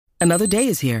Another day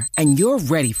is here, and you're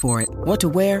ready for it. What to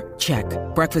wear? Check.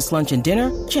 Breakfast, lunch, and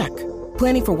dinner? Check.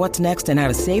 Planning for what's next and how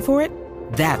to save for it?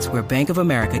 That's where Bank of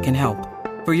America can help.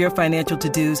 For your financial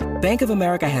to-dos, Bank of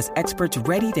America has experts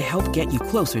ready to help get you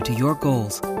closer to your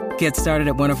goals. Get started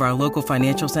at one of our local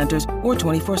financial centers or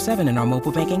 24/7 in our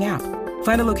mobile banking app.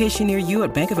 Find a location near you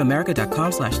at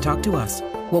bankofamerica.com/talktous.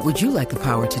 What would you like the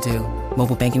power to do?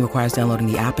 Mobile banking requires downloading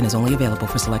the app and is only available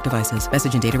for select devices.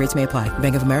 Message and data rates may apply.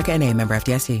 Bank of America N.A., member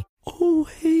FDIC. Oh,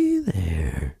 hey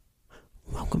there.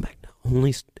 Welcome back to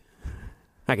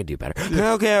I could do better.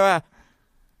 Yeah. Okay, I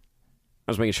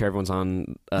was making sure everyone's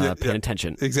on paying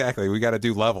attention. Exactly. We got to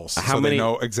do levels How so many... they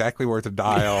know exactly where to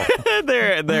dial.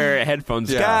 their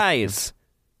headphones. Yeah. Guys,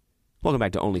 welcome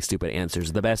back to Only Stupid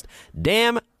Answers, the best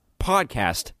damn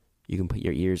podcast you can put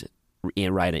your ears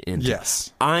right into.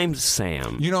 Yes. I'm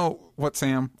Sam. You know what,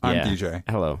 Sam? I'm Yeah. DJ.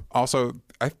 Hello. Also,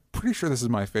 I'm pretty sure this is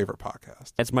my favorite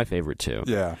podcast. It's my favorite, too.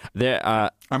 Yeah.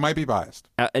 I might be biased.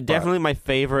 Definitely my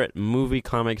favorite movie,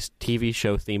 comics, TV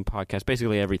show themed podcast.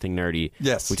 Basically everything nerdy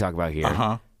Yes. we talk about here.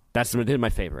 Uh-huh. That's my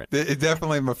favorite. It's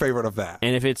definitely my favorite of that.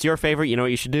 And if it's your favorite, you know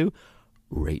what you should do?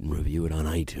 Rate and review it on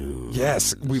iTunes.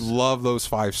 Yes. We love those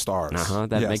 5 stars.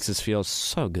 That Yes. makes us feel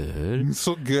so good.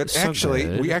 So good. So Actually,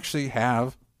 good. we actually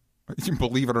have,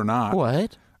 believe it or not,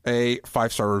 What? a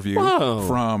 5-star review Whoa.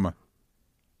 from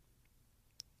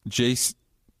Jace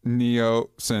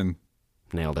Neoson.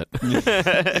 Nailed it.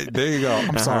 There you go.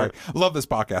 I'm sorry. Love this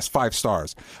podcast. 5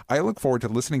 stars. I look forward to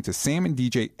listening to Sam and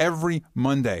DJ every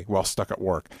Monday while stuck at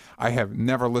work. I have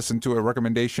never listened to a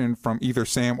recommendation from either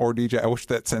Sam or DJ. I wish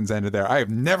that sentence ended there. I have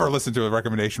never listened to a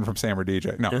recommendation from Sam or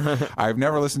DJ. No. I've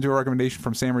never listened to a recommendation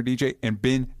from Sam or DJ and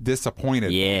been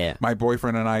disappointed. Yeah. My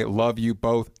boyfriend and I love you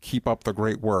both. Keep up the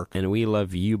great work. And we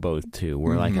love you both, too.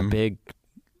 We're like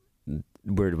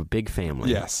we're a big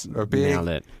family. Yes. A big, Nailed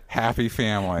it. happy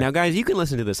family. Now, guys, you can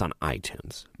listen to this on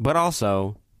iTunes, but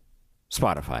also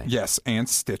Spotify. Yes. And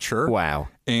Stitcher. Wow.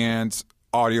 And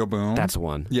Audio Boom. That's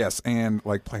one. Yes, and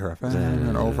like Player FM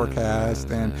and Overcast,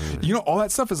 and all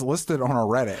that stuff is listed on our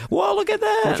Reddit. Whoa, look at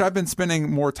that. Which I've been spending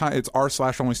more time. It's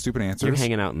r/Only Stupid Answers. You're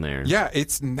hanging out in there. Yeah,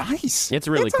 it's nice. It's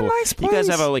really cool. A nice place. You guys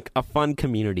have a fun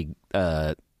community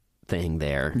thing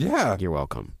there. Yeah. You're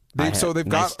welcome. They've nice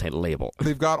got label.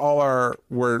 They've got all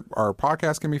where our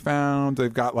podcast can be found.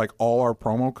 They've got like all our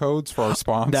promo codes for our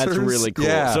sponsors. That's really cool.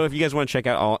 Yeah. So if you guys want to check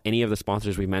out any of the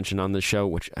sponsors we mentioned on the show,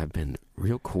 which have been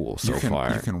real cool so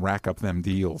far. You can rack up them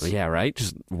deals. Yeah, right?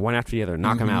 Just one after the other.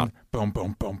 Knock them out. Boom,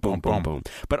 boom, boom, Boom, boom, boom.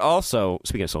 But also,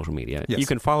 speaking of social media, Yes. you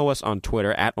can follow us on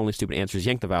Twitter at Only Stupid Answers.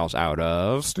 Yank the vowels out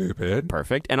of Stupid.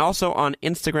 Perfect. And also on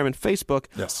Instagram and Facebook.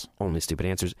 Yes. Only Stupid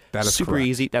Answers. That is super correct.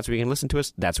 easy. That's where you can listen to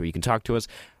us. That's where you can talk to us.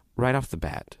 Right off the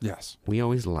bat. Yes. We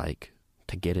always like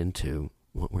to get into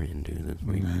what we're into this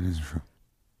week. That is true.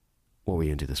 What were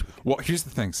you into this week? Well, here's the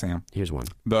thing, Sam. Here's one.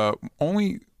 The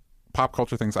only pop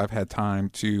culture things I've had time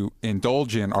to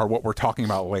indulge in are what we're talking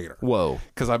about later. Whoa.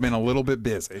 Because I've been a little bit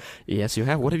busy. Yes, you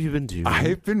have. What have you been doing?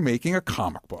 I've been making a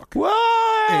comic book.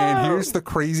 Whoa! And here's the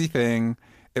crazy thing.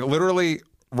 It literally,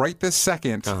 right this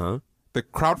second, the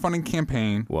crowdfunding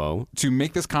campaign to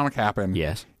make this comic happen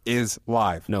is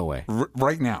live. No way.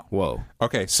 Right now. Whoa.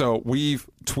 Okay, so we've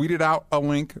tweeted out a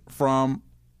link from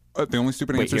the Only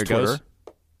Stupid Answers Twitter. Goes.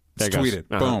 There It's it goes.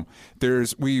 tweeted. Boom.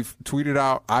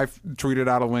 I've tweeted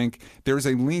out a link. There's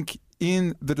a link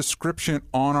in the description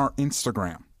on our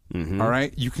Instagram. All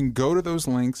right? You can go to those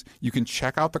links. You can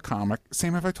check out the comic.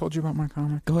 Sam, have I told you about my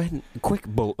comic? Go ahead and quick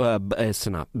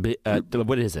synopsis.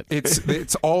 What is it?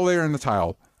 It's all there in the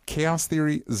title. Chaos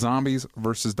Theory: Zombies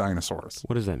versus Dinosaurs.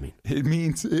 What does that mean? It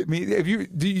means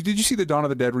did you see the Dawn of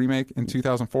the Dead remake in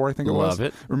 2004? I think it was. Love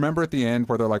it. Remember at the end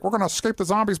where they're like, we're going to escape the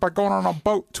zombies by going on a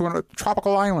boat to a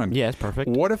tropical island. Yes, perfect.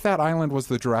 What if that island was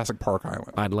the Jurassic Park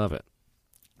island? I'd love it.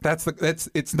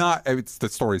 The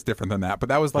story's different than that, but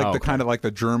that was like the kind of like the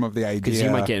germ of the idea. Because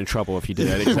you might get in trouble if you did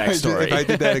that exact story. If I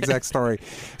did that exact story.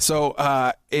 So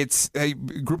it's a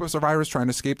group of survivors trying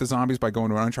to escape the zombies by going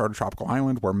to an uncharted tropical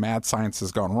island where mad science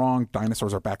has gone wrong.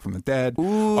 Dinosaurs are back from the dead.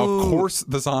 Ooh. Of course,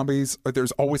 the zombies,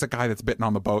 there's always a guy that's bitten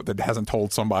on the boat that hasn't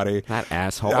told somebody. That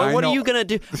asshole. I What know. are you going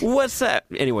to do? What's that?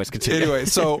 Anyways, continue. Anyway,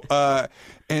 so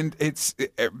and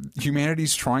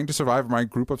humanity's trying to survive. My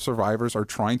group of survivors are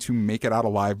trying to make it out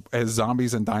alive as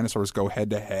zombies and dinosaurs go head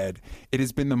to head. It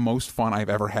has been the most fun I've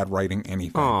ever had writing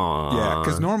anything. Aww. Yeah,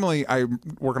 because normally I'm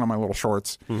working on my little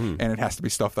shorts, and it has to be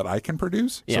stuff that I can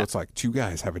produce. Yeah. So it's like two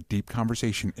guys have a deep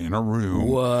conversation in a room.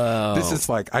 Whoa. This is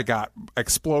like I got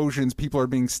explosions. People are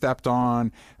being stepped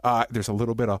on. There's a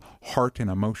little bit of heart and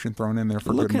emotion thrown in there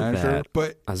for Look good at measure. that.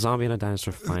 But a zombie and a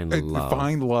dinosaur find love.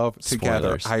 Find love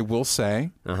together. Spoilers. I will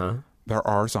say. there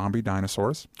are zombie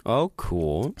dinosaurs. Oh,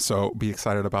 cool. So be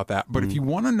excited about that. But if you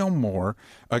want to know more,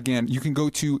 again, you can go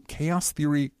to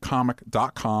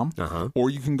chaostheorycomic.com or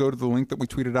you can go to the link that we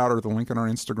tweeted out or the link on our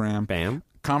Instagram. Bam.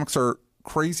 Comics are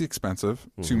crazy expensive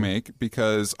to make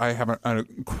because I have an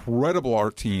incredible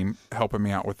art team helping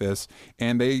me out with this,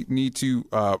 and they need to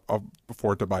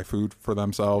afford to buy food for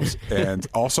themselves. And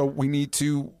also we need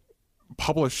to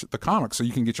publish the comic so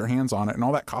you can get your hands on it, and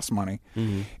all that costs money.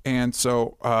 And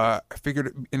so I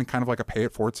figured in kind of like a pay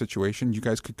it forward situation, you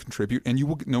guys could contribute, and you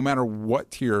will, no matter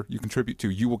what tier you contribute to,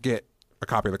 you will get a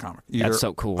copy of the comic. Either that's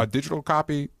so cool. A digital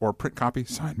copy or a print copy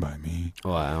signed by me.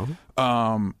 Wow.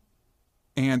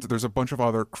 And there's a bunch of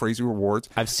other crazy rewards.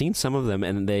 I've seen some of them,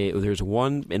 and there's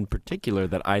one in particular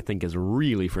that I think is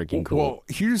really freaking cool. Well,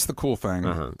 here's the cool thing.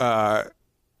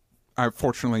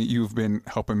 Fortunately, you've been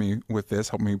helping me with this,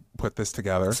 helping me put this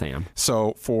together. Sam.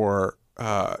 So for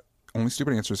Only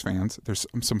Stupid Answers fans, there's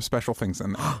some special things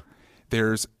in there.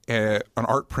 There's an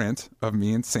art print of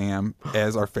me and Sam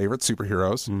as our favorite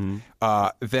superheroes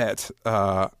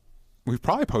that we've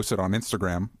probably posted on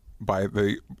Instagram by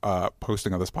the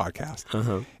posting of this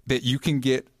podcast, that you can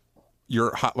get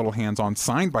your hot little hands on,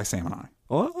 signed by Sam and I.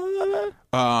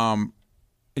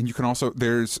 And you can also,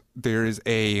 there is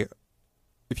a,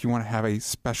 if you want to have a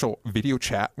special video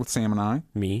chat with Sam and I,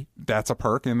 me, that's a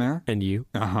perk in there. and you,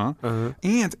 And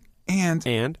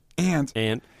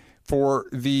for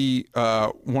the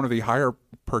one of the higher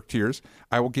perk tiers,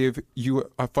 I will give you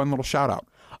a fun little shout out.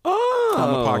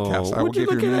 On the podcast, I will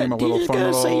give your name a little fun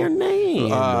little say your name.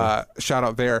 shout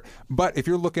out there. But if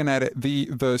you're looking at it,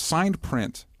 the signed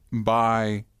print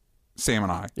by Sam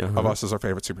and I of us as our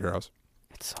favorite superheroes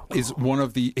it's so cool. is one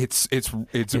of the it's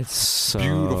so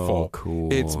beautiful.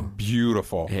 Cool. It's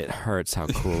beautiful. It hurts how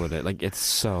cool it is. Like, it's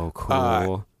so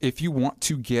cool. If you want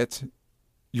to get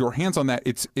your hands on that,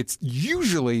 it's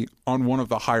usually on one of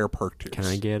the higher perk tiers. Can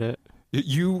I get it?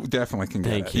 You definitely can get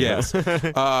Thank it. you. Yes.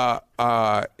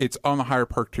 It's on the higher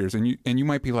perk tiers, and you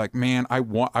might be like, man, I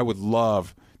would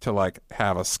love to like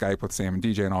have a Skype with Sam and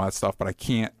DJ and all that stuff, but I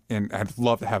can't. And I'd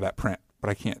love to have that print, but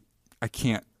I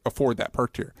can't afford that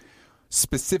perk tier.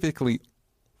 Specifically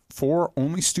for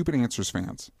Only Stupid Answers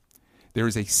fans, there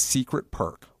is a secret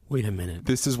perk. Wait a minute.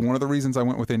 This is one of the reasons I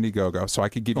went with Indiegogo, so I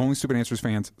could give Only Stupid Answers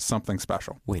fans something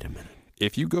special. Wait a minute.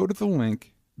 If you go to the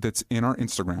link that's in our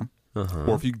Instagram,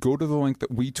 or if you go to the link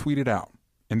that we tweeted out,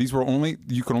 and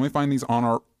you can only find these on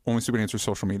our Only Stupid Answers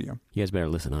social media. You guys better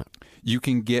listen up. You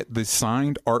can get the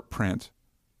signed art print,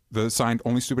 the signed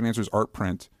Only Stupid Answers art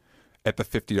print at the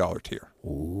 $50 tier.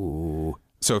 Ooh.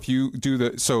 So if you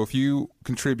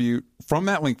contribute from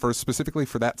that link specifically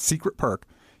for that secret perk,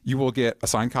 you will get a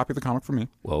signed copy of the comic from me.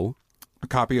 Whoa. A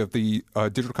copy of the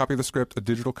digital copy of the script, a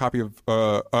digital copy of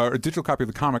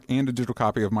the comic, and a digital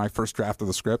copy of my first draft of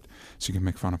the script, so you can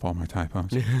make fun of all my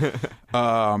typos.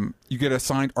 You get a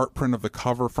signed art print of the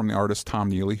cover from the artist Tom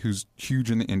Neely, who's huge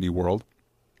in the indie world.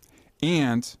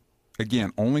 And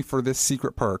again, only for this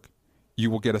secret perk,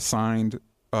 you will get a signed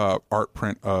art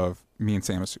print of me and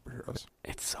Sam as superheroes.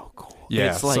 It's so cool.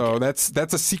 Yeah, it's like, so that's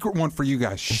a secret one for you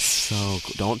guys. It's so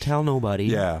cool. Don't tell nobody.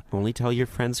 Yeah. Only tell your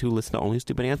friends who listen to Only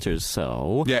Stupid Answers.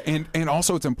 So yeah, and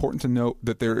also it's important to note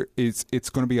that it's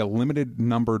going to be a limited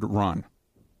numbered run.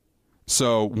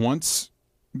 So once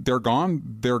they're gone,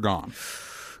 they're gone.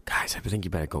 Guys, I think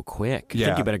you better go quick. Yeah. I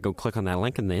think you better go click on that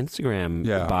link in the Instagram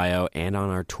bio and on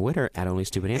our Twitter at Only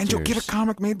Stupid Answers. And you'll get a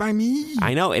comic made by me.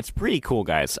 I know. It's pretty cool,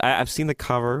 guys. I've seen the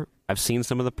cover. I've seen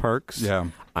some of the perks. Yeah.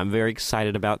 I'm very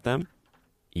excited about them.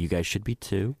 You guys should be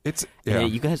too. Yeah.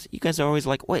 You guys are always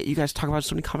like, wait, you guys talk about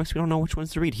so many comics, we don't know which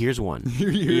ones to read. Here's one.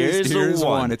 Here's the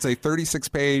one. It's a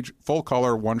 36-page,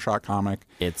 full-color, one-shot comic.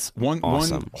 It's awesome.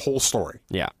 One whole story.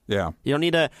 Yeah. Yeah. You don't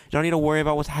need to worry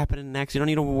about what's happening next. You don't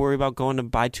need to worry about going to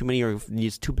buy too many or if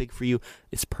it's too big for you.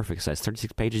 It's perfect size.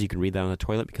 36 pages. You can read that on the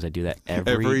toilet because I do that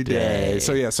every day.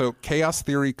 So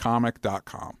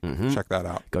chaostheorycomic.com. Check that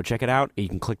out. Go check it out. You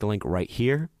can click the link right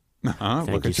here. Thank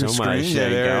Thank you you so so much. Yeah,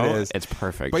 there it is. It's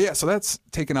perfect. But yeah, so that's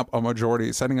taken up a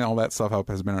majority. Setting all that stuff up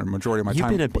has been a majority of my You've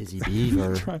time. been a busy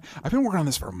beaver. I've been working on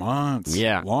this for months.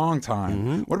 Yeah. Long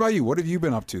time. What about you? What have you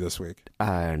been up to this week?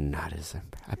 Not as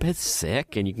I've been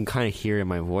sick, and you can kind of hear in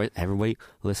my voice. Everybody,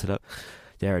 listen up.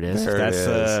 There it is.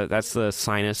 That's the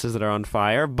sinuses that are on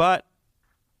fire. But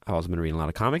I've also been reading a lot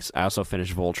of comics. I also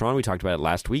finished Voltron. We talked about it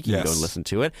last week. You can go and listen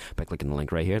to it by clicking the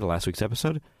link right here to last week's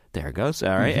episode. There it goes.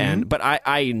 All right. But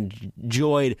I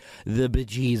enjoyed the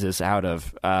bejesus out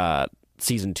of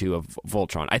season 2 of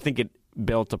Voltron. I think it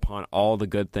built upon all the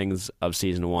good things of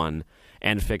season 1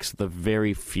 and fixed the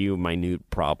very few minute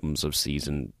problems of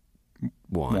season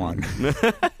 1.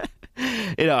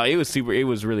 It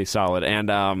was really solid,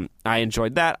 and I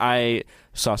enjoyed that. I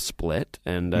saw Split,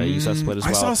 and you saw Split as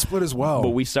well. I saw Split as well. But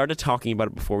we started talking about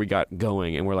it before we got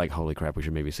going, and we're like, holy crap, we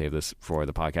should maybe save this for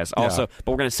the podcast. Also,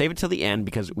 but we're going to save it till the end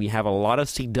because we have a lot of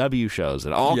CW shows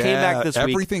that all came back this week.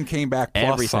 Everything came back plus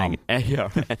everything.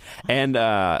 some. And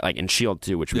like in S.H.I.E.L.D.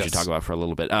 too, which we should talk about for a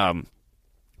little bit.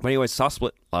 But anyways, saw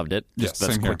Split, loved it. Just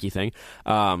that's a quickie thing.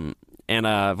 And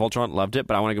Voltron loved it,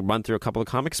 but I want to run through a couple of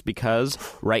comics because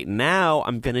right now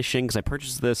I'm finishing, because I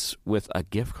purchased this with a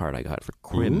gift card I got for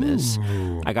Christmas.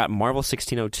 I got Marvel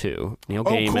 1602, Neil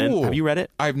Gaiman. Cool. Have you read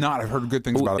it? I have not. I've heard good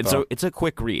things about it, though. It's a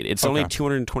quick read. It's only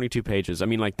 222 pages. I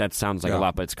mean, like, that sounds like a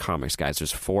lot, but it's comics, guys.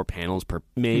 There's 4 panels per,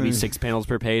 maybe 6 panels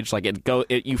per page. Like,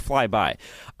 you fly by.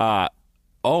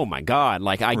 Oh, my God.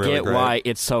 Like, I really get great. Why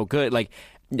it's so good. Like,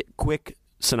 quick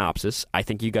synopsis. I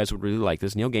think you guys would really like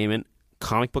this. Neil Gaiman,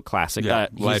 comic book classic.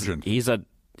 Legend. He's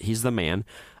the man.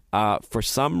 For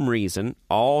some reason,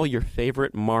 all your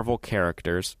favorite Marvel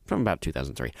characters from about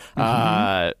 2003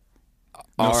 no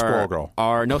Squirrel Girl.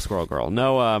 No Squirrel Girl.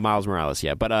 No Miles Morales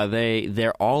yet. But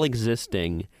they're all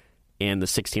existing in the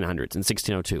 1600s, in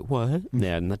 1602. What?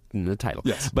 Yeah, in the title.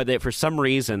 Yes. But for some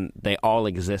reason, they all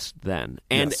exist then.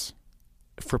 And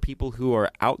for people who are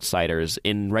outsiders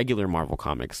in regular Marvel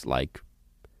comics, like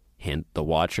hint, the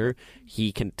Watcher,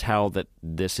 he can tell that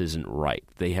this isn't right.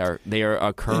 They are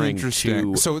occurring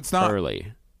too so it's not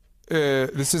early.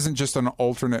 This isn't just an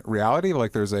alternate reality.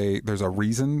 Like there's a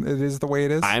reason it is the way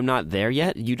it is. I'm not there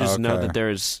yet. You just know that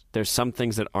there's some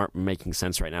things that aren't making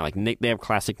sense right now. Like they have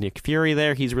classic Nick Fury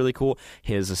there. He's really cool.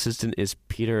 His assistant is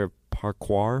Peter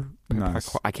Parquar.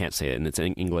 Nice. I can't say it, and it's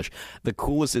in English. The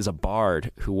coolest is a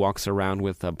bard who walks around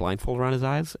with a blindfold around his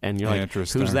eyes, and you're like,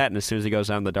 who's that? And as soon as he goes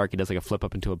down in the dark, he does like a flip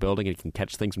up into a building, and he can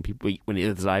catch things when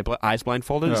his eyes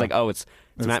blindfolded. It's like, oh, it's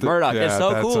Matt Murdock. Yeah, it's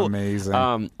so that's cool. Amazing.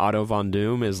 Otto von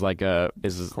Doom is like cool.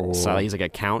 He's like a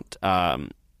count.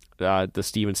 The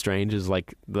Stephen Strange is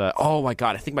like oh my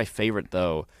God, I think my favorite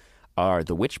though are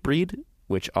the Witchbreed,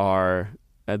 which are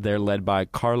they're led by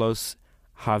Carlos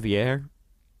Javier,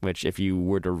 which if you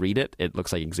were to read it, it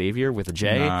looks like Xavier with a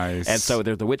J. Nice. And so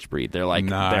they're the Witchbreed. They're like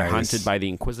they're hunted by the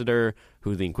Inquisitor,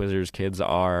 who the Inquisitor's kids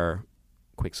are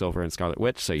Quicksilver and Scarlet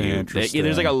Witch. So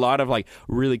there's like a lot of like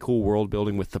really cool world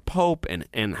building with the Pope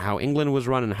and how England was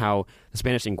run and how the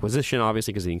Spanish Inquisition,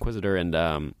 obviously because of the Inquisitor, and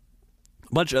a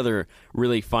bunch of other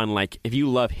really fun, like if you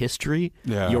love history,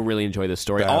 you'll really enjoy this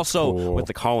story. That's also cool. With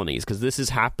the colonies, because this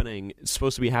is happening. It's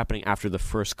supposed to be happening after the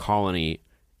first colony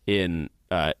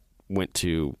went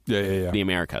to the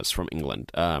Americas from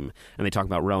England, and they talk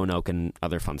about Roanoke and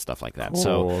other fun stuff like that. Cool.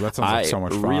 So that sounds like so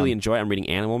much fun. I really enjoy it. I'm reading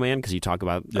Animal Man because you talk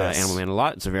about Animal Man a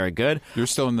lot. It's very good. You're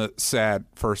still in the sad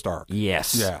first arc.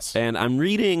 Yes. And I'm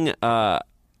reading. I'm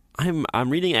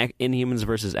reading Inhumans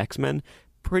versus X-Men.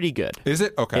 Pretty good. Is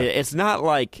it? Okay. It's not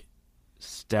like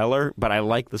stellar, but I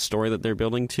like the story that they're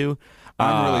building to.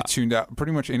 I'm really tuned out.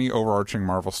 Pretty much any overarching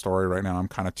Marvel story right now, I'm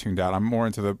kind of tuned out. I'm more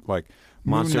into the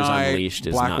Monsters Moon Knight, Unleashed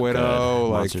is Black not Widow,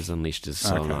 good. Monsters Unleashed is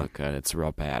so not good. It's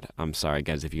real bad. I'm sorry,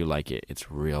 guys, if you like it. It's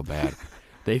real bad.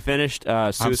 They finished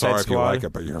Suicide Squad. I'm sorry if you like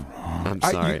it, but you're wrong. I'm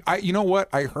sorry. You know what?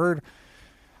 I heard...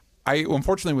 I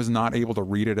unfortunately was not able to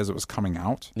read it as it was coming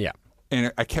out. Yeah.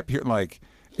 And I kept hearing,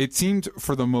 it seemed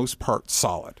for the most part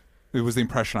solid. It was the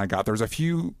impression I got. There was a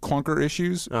few clunker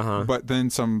issues, but then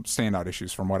some standout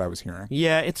issues from what I was hearing.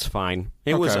 Yeah, it's fine.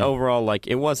 It was overall,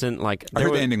 it wasn't like... I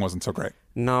heard the ending wasn't so great.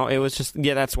 No, it was just...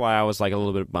 Yeah, that's why I was a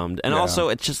little bit bummed. And also,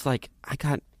 it's just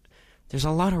there's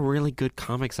a lot of really good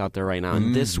comics out there right now,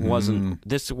 and this wasn't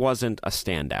a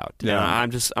standout. Yeah.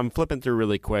 And I'm flipping through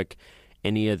really quick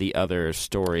any of the other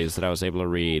stories that I was able to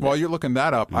read. While you're looking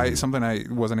that up, something I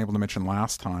wasn't able to mention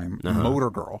last time, Motor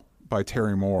Girl by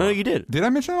Terry Moore. Oh, you did. Did I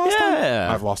mention it last time?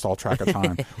 Yeah. I've lost all track of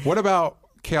time. What about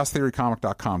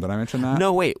ChaosTheoryComic.com? Did I mention that?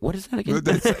 No, wait. What is that again?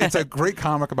 It's a great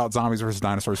comic about zombies versus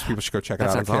dinosaurs. People should go check it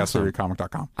out at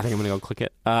ChaosTheoryComic.com. I think I'm going to go click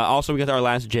it. Also, we got our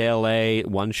last JLA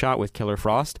one-shot with Killer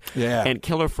Frost. Yeah. And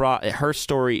Killer Frost, her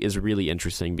story is really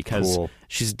interesting because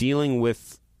she's dealing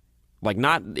with...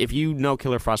 not if you know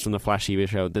Killer Frost from the Flash TV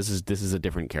show, this is a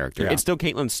different character. Yeah. It's still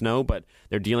Caitlin Snow, but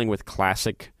they're dealing with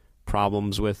classic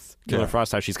problems with Killer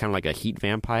Frost. How she's kind of like a heat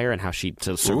vampire, and how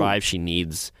to survive she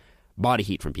needs body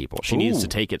heat from people. She needs to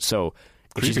take it. So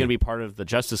if she's going to be part of the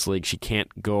Justice League, she can't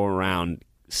go around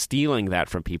stealing that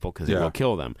from people because it will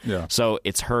kill them. Yeah. So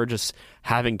it's her just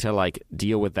having to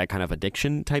deal with that kind of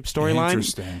addiction type storyline.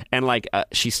 Interesting. And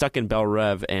she's stuck in Belle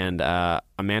Rev, and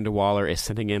Amanda Waller is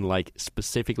sending in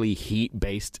specifically heat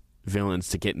based villains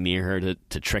to get near her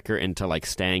to trick her into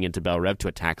staying into Belle Rev to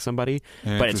attack somebody.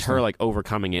 But it's her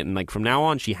overcoming it, and from now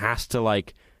on she has to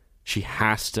she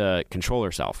has to control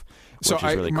herself. So which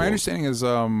is really my cool. understanding is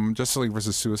Justice League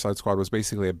versus Suicide Squad was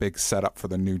basically a big setup for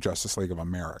the new Justice League of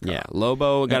America. Yeah,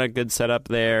 Lobo got a good setup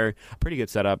there, pretty good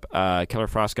setup. Killer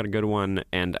Frost got a good one,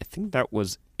 and I think that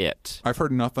was it. I've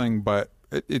heard nothing, but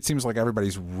it seems like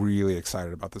everybody's really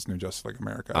excited about this new Justice League of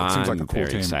America. It seems like a cool very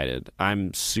team. excited.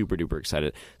 I'm super duper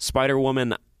excited.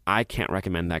 Spider-Woman, I can't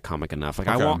recommend that comic enough. Like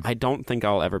Okay. I don't think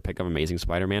I'll ever pick up Amazing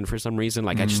Spider-Man for some reason.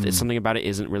 Like it's something about it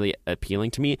isn't really appealing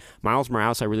to me. Miles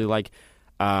Morales, I really like.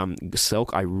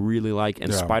 Silk, I really like,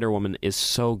 and Yeah. Spider-Woman is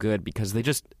so good because they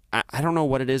just. I don't know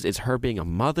what it is. It's her being a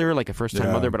mother, like a first-time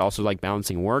Yeah. mother, but also like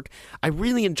balancing work. I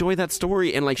really enjoy that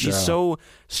story, and like she's so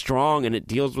strong, and it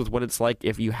deals with what it's like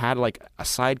if you had like a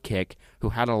sidekick who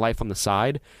had a life on the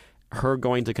side. Her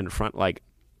going to confront like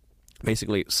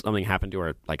basically something happened to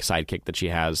her like sidekick that she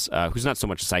has, who's not so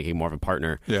much a sidekick, more of a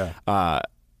partner. Yeah.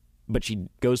 But she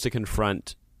goes to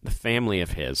confront the family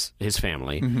of his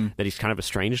family that he's kind of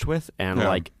estranged with, and Yeah.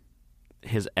 like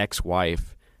his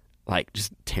ex-wife like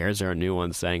just tears her a new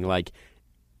one, saying like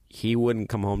he wouldn't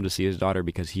come home to see his daughter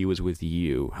because he was with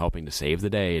you helping to save the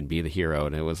day and be the hero,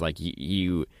 and it was like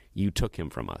you took him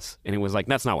from us, and it was like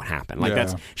that's not what happened. Like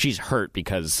Yeah. she's hurt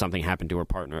because something happened to her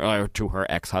partner or to her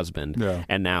ex-husband, Yeah.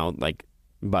 and now like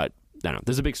but I don't know.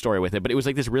 There's a big story with it, but it was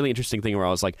like this really interesting thing where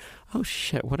I was like, "Oh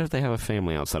shit! What if they have a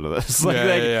family outside of this?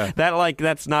 Yeah. That like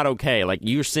that's not okay. Like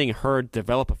you're seeing her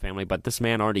develop a family, but this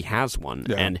man already has one,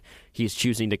 Yeah. and he's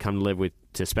choosing to come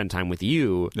to spend time with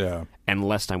you, Yeah. and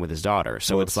less time with his daughter.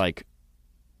 So Well, it's like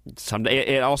someday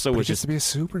it also But was he gets just to be a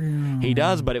superhero. he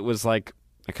does, but it was like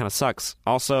it kind of sucks.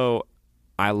 Also,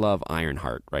 I love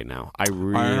Ironheart right now. I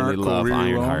really Ironheart, love Riri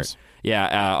Ironheart. Williams?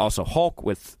 Yeah. Also, Hulk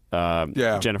with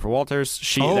Jennifer Walters.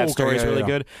 That story is really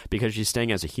good because she's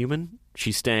staying as a human.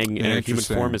 She's staying in a human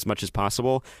Interesting. form as much as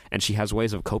possible, and she has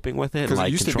ways of coping with it, Because like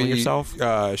it used to controlling be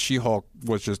herself. She-Hulk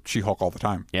was just She-Hulk all the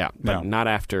time. Yeah, but Yeah. not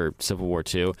after Civil War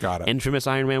II. Got it. Infamous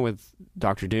Iron Man with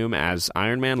Doctor Doom as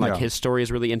Iron Man. Like Yeah. his story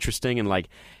is really interesting, and like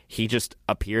he just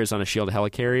appears on a SHIELD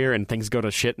helicarrier, and things go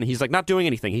to shit, and he's like not doing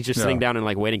anything. He's just sitting down and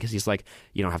like waiting because he's like,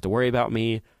 you don't have to worry about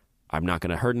me. I'm not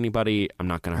going to hurt anybody. I'm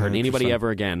not going to hurt anybody Interesting. ever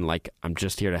again. Like I'm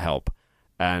just here to help.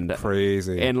 And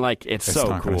Crazy. and like it's so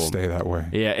not cool. going to stay that way.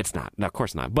 Yeah, it's not. No, of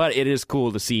course not. But it is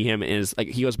cool to see him. Is like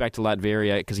he goes back to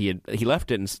Latveria because he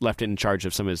left it in charge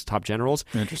of some of his top generals.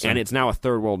 Interesting. And it's now a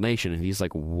third world nation. And he's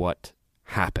like, what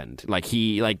happened? Like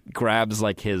he like grabs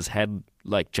like his head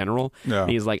like general. Yeah.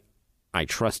 And he's like, I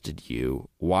trusted you.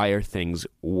 Why are things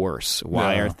worse?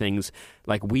 Why Yeah. are things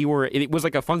like we were? It was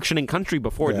like a functioning country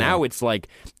before. Yeah. Now it's like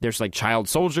there's like child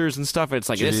soldiers and stuff. It's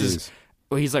like this is. Jeez.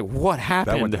 He's like, what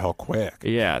happened? That went to hell quick.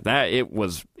 Yeah, it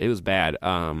was bad.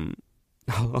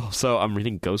 Also, I'm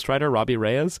reading Ghost Rider, Robbie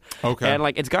Reyes. Okay. And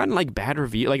like it's gotten like bad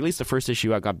review. Like at least the first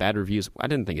issue, I got bad reviews. I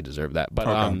didn't think it deserved that, but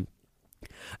Okay.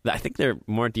 I think they're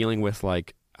more dealing with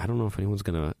like I don't know if anyone's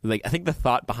gonna like. I think the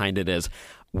thought behind it is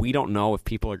we don't know if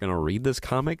people are gonna read this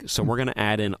comic, so we're gonna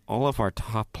add in all of our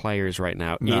top players right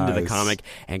now into the Nice. comic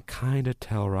and kind of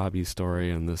tell Robbie's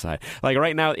story on the side. Like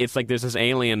right now, it's like there's this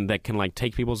alien that can like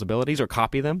take people's abilities or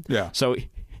copy them. Yeah. So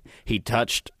he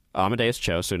touched Amadeus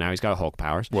Cho, so now he's got Hulk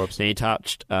powers. Whoops. Then he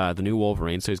touched the new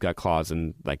Wolverine, so he's got claws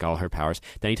and like all her powers.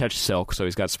 Then he touched Silk, so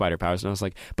he's got spider powers. And I was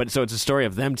like, but so it's a story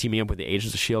of them teaming up with the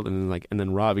Agents of S.H.I.E.L.D. and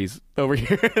then Robbie's over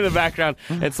here in the background.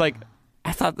 It's like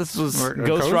I thought this was Or a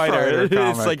Ghost Rider. Rider It's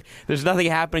comic. like there's nothing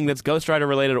happening that's Ghost Rider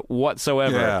related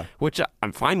whatsoever, Yeah. which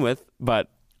I'm fine with. But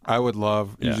I would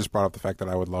love, you Yeah. just brought up the fact that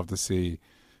I would love to see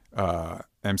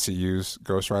MCU's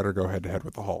Ghost Rider go head to head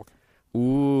with the Hulk.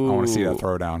 ooh, I want to see that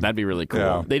throwdown. That'd be really cool.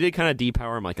 Yeah. They did kind of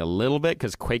depower him like a little bit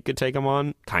because Quake could take him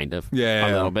on, kind of, Yeah, a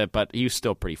yeah. little bit, but he was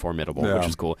still pretty formidable, Yeah. which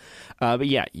is cool. But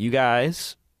yeah, you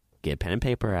guys get pen and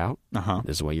paper out. Uh-huh.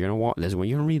 This is what you're gonna This is what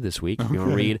you're gonna read this week. You're gonna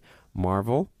Okay. read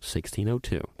Marvel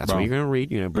 1602. That's what Well, you're gonna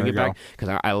read. You're gonna bring there it you back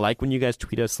because I like when you guys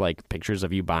tweet us like pictures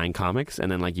of you buying comics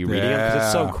and then like you reading them because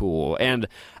it's so Yeah. cool. And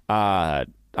I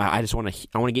just want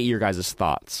to get your guys'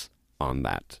 thoughts on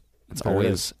that. It's There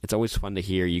it always fun to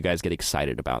hear you guys get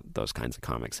excited about those kinds of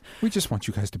comics, We just want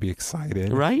you guys to be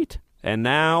excited. right? And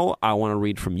now I want to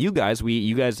read from you guys.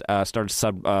 You guys started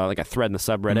like a thread in the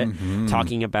subreddit Mm-hmm.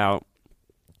 talking about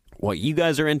what you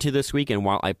guys are into this week. And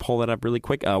while I pull that up really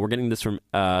quick, we're getting this from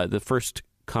the first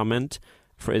comment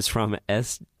is from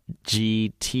SGTS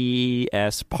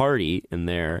Party, and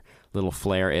their little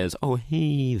flair is, oh,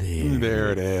 hey there.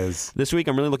 There it is. This week,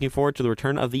 I'm really looking forward to the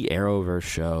return of the Arrowverse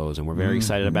shows, and we're very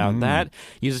excited about that.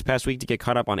 Used this past week to get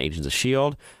caught up on Agents of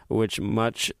S.H.I.E.L.D., which,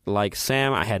 much like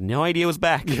Sam, I had no idea was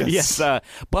back. Yes.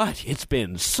 But it's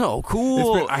been so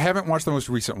cool. I haven't watched the most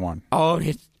recent one. Oh,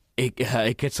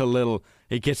 it gets a little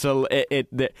It gets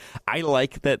I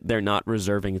like that they're not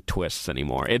reserving twists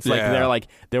anymore. It's like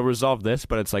they'll resolve this,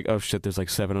 but it's like, oh shit, there's like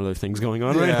 7 other things going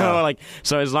on right now. Like,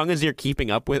 so as long as you're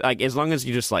keeping up with, like, as long as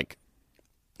you just like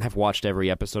have watched every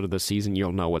episode of the season,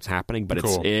 you'll know what's happening. But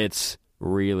it's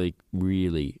really,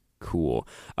 really cool.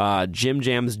 Jim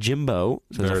Jam's Jimbo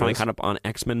says they're finally caught up on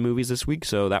X-Men movies this week,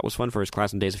 so that was fun. First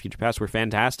Class and Days of Future Past were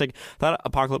fantastic. Thought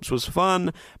Apocalypse was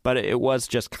fun, but it was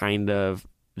just kind of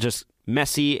just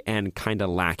messy and kind of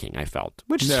lacking, I felt,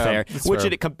 which is fair. Which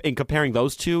in comparing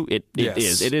those two, it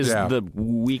is the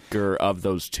weaker of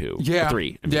those two.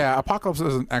 Three. Apocalypse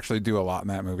doesn't actually do a lot in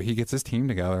that movie. He gets his team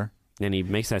together. And he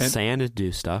makes that Santa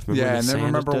do stuff.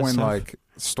 Remember when like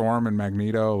Storm and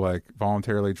Magneto like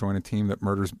voluntarily join a team that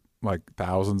murders like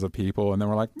thousands of people, and then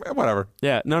we're like, whatever.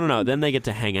 Yeah, no. Then they get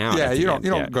to hang out. Yeah, you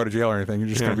don't go to jail or anything. You're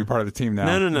just going to be part of the team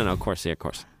now. No. Of course.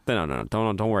 No.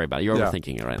 Don't worry about it. You're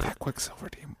overthinking it right now. That Quicksilver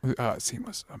scene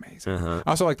was amazing. I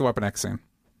also like the Weapon X scene.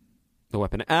 The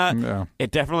Weapon.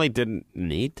 It definitely didn't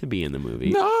need to be in the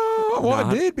movie. It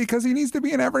did because he needs to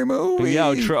be in every movie.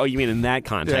 Yeah, true. Oh, you mean in that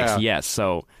context? Yes.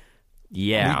 So.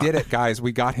 Yeah. We did it, guys.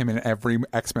 We got him in every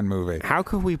X-Men movie. How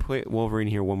could we put Wolverine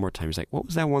here one more time? He's like, what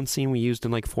was that one scene we used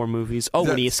in like 4 movies? Oh,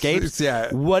 when he escapes? Yeah.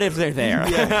 What if they're there?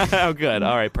 Oh, good.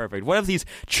 All right, perfect. What if these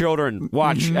children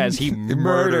watch as he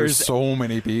murders so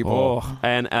many people? Oh.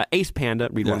 And Ace Panda,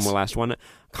 read one more last one,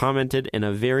 commented in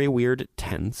a very weird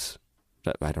tense.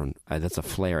 That's a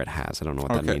flair it has. I don't know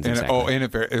what that means exactly.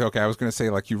 I was going to say,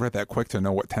 like, you read that quick to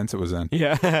know what tense it was in.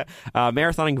 Yeah.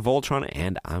 Marathoning Voltron,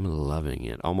 and I'm loving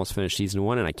it. Almost finished season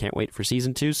 1, and I can't wait for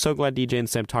season 2. So glad DJ and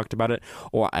Sam talked about it,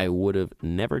 or I would have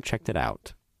never checked it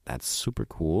out. That's super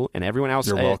cool. And everyone else...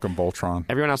 You're welcome, Voltron.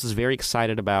 Everyone else is very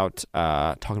excited about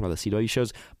talking about the CW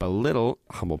shows, but little,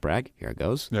 humble brag, here it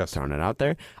goes. Yes. Throwing it out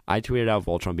there. I tweeted out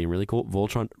Voltron being really cool.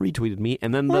 Voltron retweeted me.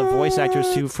 And then the voice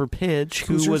actress, too, for Pidge,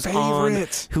 who was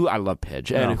favorite? I love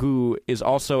Pidge, and who is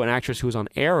also an actress who was on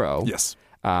Arrow. Yes.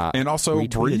 And also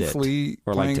briefly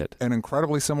playing an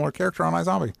incredibly similar character on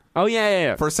iZombie. Oh,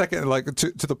 yeah. For a second, like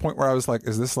to the point where I was like,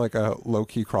 is this like a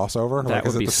low-key crossover? That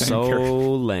would be so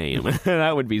lame.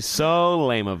 That would be so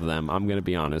lame of them, I'm going to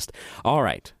be honest. All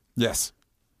right. Yes.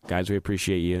 Guys, we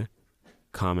appreciate you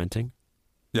commenting.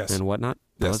 Yes. And whatnot.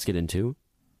 Yes. Let's get into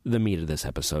the meat of this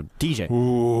episode. DJ,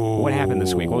 Ooh. What happened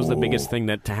this week? What was the biggest thing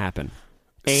to happen?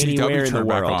 Anywhere in the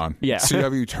world. Back on. Yeah.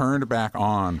 CW turned back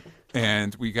on,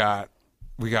 and we got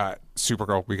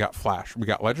Supergirl, we got Flash, we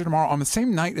got Legend Tomorrow on the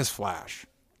same night as Flash,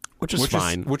 which is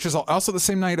fine. Which is also the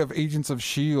same night of Agents of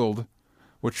S.H.I.E.L.D.,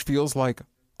 which feels like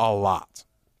a lot.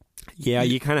 Yeah,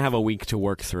 you kind of have a week to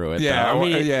work through it.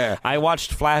 Yeah, I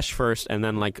watched Flash first, and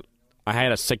then like I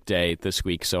had a sick day this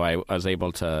week, so I was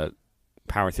able to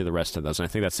power through the rest of those, and I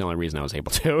think that's the only reason I was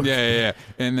able to. Yeah.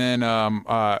 And then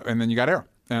you got Arrow.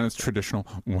 And it's traditional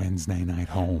Wednesday night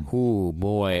home. Ooh,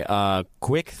 boy.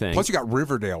 Quick thing. Plus, you got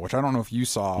Riverdale, which I don't know if you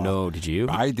saw. No, did you?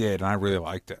 I did, and I really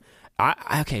liked it.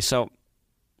 Okay, so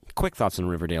quick thoughts on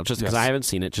Riverdale, just because I haven't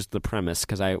seen it, just the premise,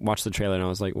 because I watched the trailer and I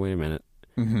was like, wait a minute.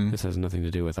 Mm-hmm. This has nothing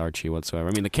to do with Archie whatsoever.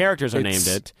 I mean, the characters are named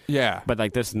it. Yeah. But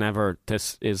like this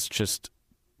is just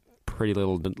Pretty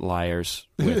Little Liars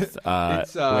with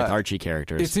Archie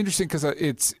characters. It's interesting because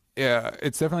it's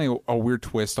definitely a weird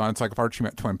twist on. It's like if Archie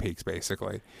met Twin Peaks,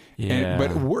 basically. Yeah.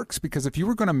 But it works because if you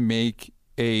were going to make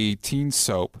a teen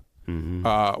soap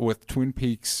with Twin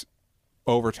Peaks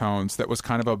overtones that was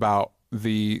kind of about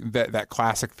that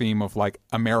classic theme of like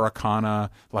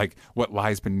Americana, like what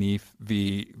lies beneath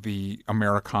the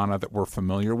Americana that we're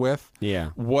familiar with.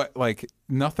 Yeah. What like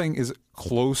nothing is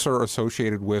closer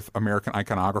associated with American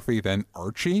iconography than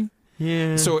Archie.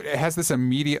 Yeah. So it has this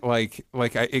immediate like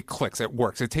it clicks, it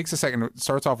works. It takes a second. It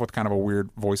starts off with kind of a weird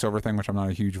voiceover thing, which I'm not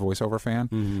a huge voiceover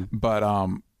fan. But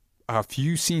a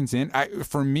few scenes in,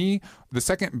 for me, the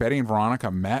second Betty and Veronica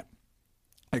met,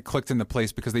 it clicked into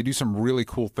place because they do some really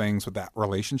cool things with that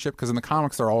relationship. Because in the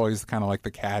comics, they're always kind of like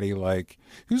the catty, like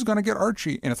who's going to get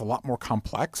Archie, and it's a lot more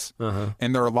complex.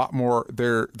 And they're a lot more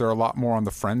they're a lot more on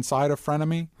the friend side of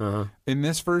frenemy in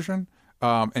this version.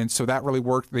 And so that really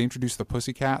worked. They introduced the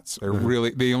Pussycats.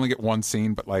 They only get one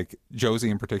scene, but like Josie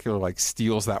in particular, like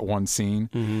steals that one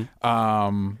scene.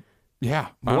 Yeah.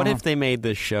 What if they made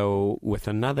the show with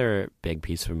another big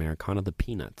piece of Americana, the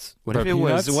Peanuts? What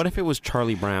if it was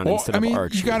Charlie Brown instead of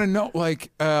Archie? You got to know,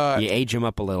 like, you age him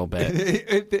up a little bit.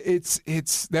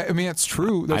 It's that. I mean, it's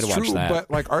true. That's I'd true. Watch that. But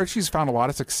like, Archie's found a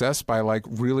lot of success by like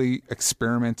really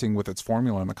experimenting with its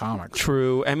formula in the comics.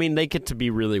 True. I mean, they get to be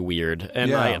really weird,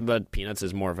 and the Peanuts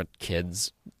is more of a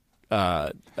kid's.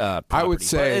 Property. I would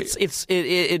say but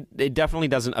it definitely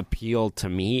doesn't appeal to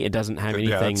me. It doesn't have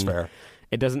anything. Yeah, that's fair.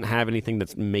 it doesn't have anything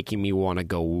that's making me want to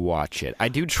go watch it. I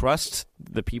do trust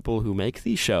the people who make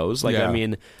these shows. Like, I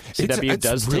mean, CW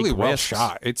does really take well risks.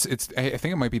 shot. It's. I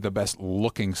think it might be the best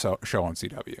looking show on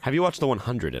CW. Have you watched The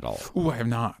 100 at all? Ooh, I have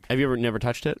not. Have you never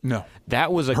touched it? No.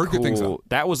 That was a Heard good things, cool. though.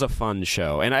 That was a fun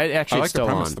show, and I actually I like it's still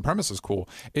the premise. on. The premise is cool.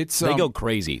 It's They go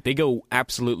crazy. They go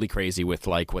absolutely crazy with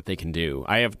like what they can do.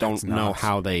 Don't know nuts.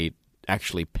 how they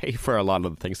actually pay for a lot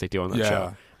of the things they do on that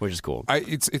show, which is cool.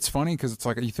 It's funny because it's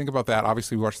like you think about that.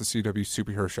 Obviously, we watch the CW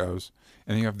superhero shows,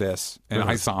 and then you have this and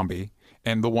iZombie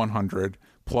and the 100.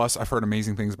 Plus, I've heard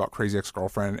amazing things about Crazy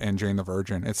Ex-Girlfriend and Jane the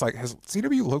Virgin. It's like, has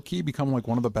CW low-key become like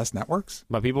one of the best networks?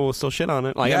 But people will still shit on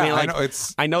it. Like, Yeah, I mean, like, I know,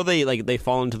 it's- I know they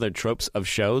fall into their tropes of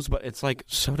shows, but it's like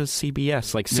so does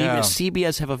CBS. Like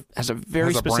CBS has a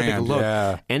very Has a specific brand, look.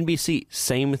 yeah. NBC,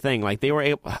 same thing. Like they were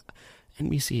able.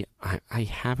 NBC, I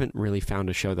haven't really found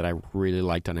a show that I really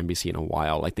liked on NBC in a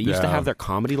while. Like they used to have their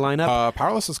comedy lineup.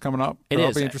 Powerless is coming up. It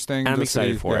That'll is be interesting. and I'm to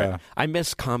excited see. for Yeah. it. I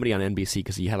miss comedy on NBC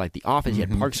because you had like The Office, you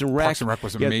had Parks and Rec. Parks and Rec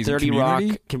was you had amazing. 30 Community?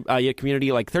 Rock, you had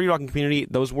Community. Like 30 Rock and Community,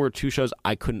 those were two shows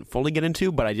I couldn't fully get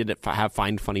into, but I did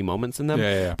find funny moments in them.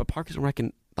 Yeah. But Parks and Rec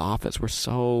and The Office were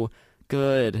so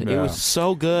good. It Yeah. was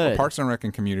so good. Parks and Rec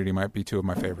and Community might be two of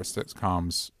my favorite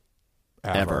sitcoms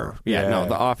ever. Yeah, no,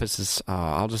 The Office is.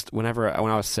 I'll just when I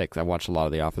was sick, I watched a lot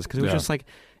of The Office because it was just like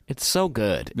it's so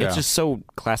good. Yeah. It's just so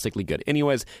classically good.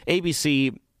 Anyways,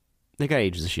 ABC. They got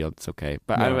Agents of S.H.I.E.L.D. It's okay,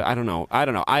 but I don't know.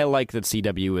 I like that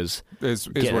CW is is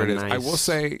getting what it a is. I nice will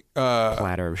say,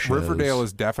 platter of shows. Riverdale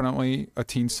is definitely a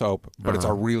teen soap, but it's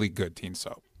a really good teen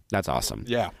soap. That's awesome.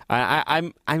 Yeah.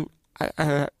 I'm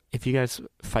if you guys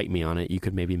fight me on it, you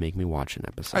could maybe make me watch an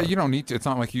episode. You don't need to. It's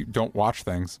not like you don't watch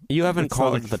things. You haven't It's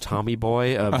called not it the Tommy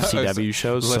Boy of CW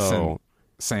shows, Listen, so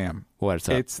Sam, what's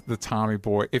up? it's the Tommy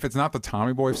Boy. If it's not the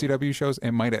Tommy Boy of CW shows,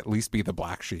 it might at least be the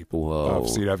black sheep Whoa. of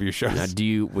CW shows.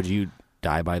 Now, would you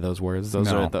die by those words?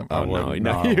 Those No, are the. I Oh no, wouldn't.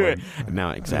 no, No, I wouldn't. no,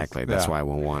 exactly. That's Yeah. why I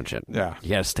won't watch it. Yeah. you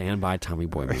gotta stand by Tommy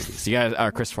Boy movies. You guys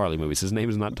are Chris Farley movies. His name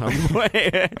is not Tommy Boy.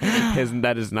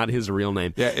 That is not his real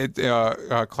name.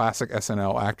 Yeah, classic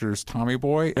SNL actors Tommy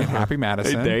Boy and Happy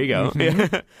Madison. There you go.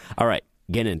 All right,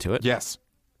 get into it. Yes.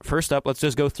 First up, let's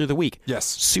just go through the week.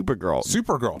 Yes. Supergirl.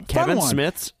 Supergirl. Kevin Fun one.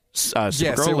 Smith's Supergirl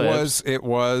Yes, it lives.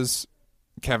 was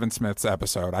Kevin Smith's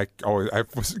episode. I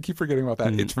keep forgetting about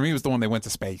that. It, for me, it was the one they went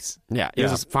to space. Yeah, it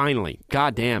was finally.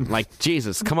 Goddamn. Like,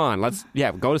 Jesus, come on. Let's,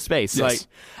 go to space. Yes.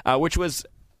 Like, which was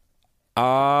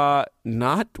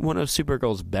not one of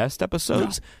Supergirl's best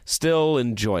episodes. Still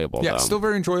enjoyable, Yeah, though. still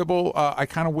very enjoyable. I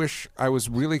kind of wish I was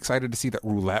really excited to see that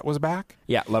Roulette was back.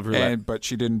 Yeah, love Roulette. But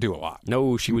she didn't do a lot.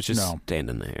 No, she was just No.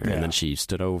 standing there, Yeah. and then she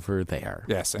stood over there.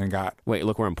 Yes, and got Wait,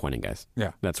 look where I'm pointing, guys.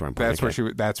 yeah. That's where I'm pointing.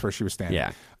 That's where she was standing.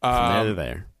 Yeah, from there to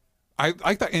there. I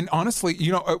like that. And honestly,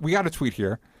 we got a tweet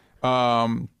here.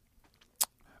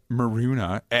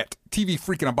 Maruna at TV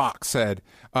Freak in a Box said,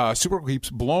 Supergirl keeps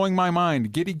blowing my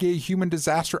mind. Giddy gay human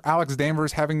disaster Alex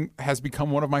Danvers has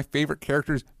become one of my favorite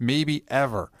characters maybe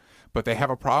ever. But they have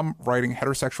a problem writing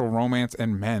heterosexual romance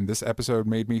and men. This episode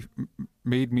made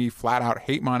me flat out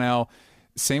hate Mon-El.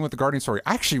 Same with the Guardian story.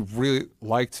 I actually really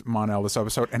liked Mon-El this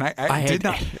episode, and I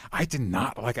did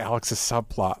not like Alex's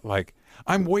subplot. Like,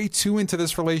 I'm way too into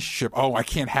this relationship. Oh, I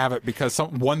can't have it because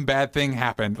one bad thing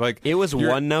happened. Like, It was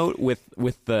one note with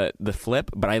the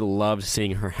flip, but I loved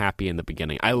seeing her happy in the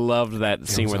beginning. I loved that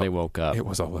scene where they woke up. It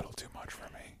was a little too much for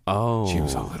me. Oh, She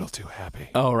was a little too happy.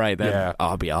 Oh, right. That, Yeah.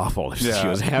 I'll be awful if she Yeah.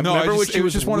 was happy. No, Remember when it she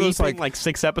was just one of those, weeping, like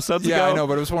 6 episodes ago? Yeah, I know,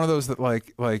 but it was one of those that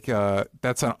like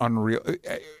that's an unreal.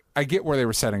 I get where they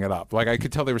were setting it up. Like, I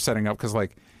could tell they were setting up because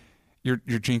like you're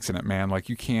jinxing it, man. Like,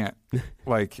 you can't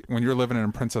like when you're living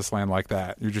in Princess Land like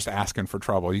that, you're just asking for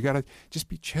trouble. You gotta just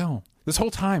be chill this whole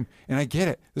time. And I get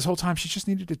it. This whole time she just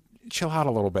needed to chill out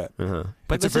a little bit.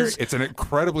 But It's an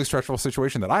incredibly stressful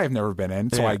situation that I have never been in.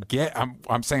 So I get.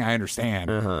 I'm saying I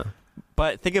understand.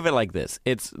 But think of it like this: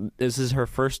 this is her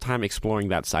first time exploring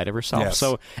that side of herself. Yes.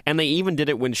 So, and they even did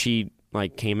it when she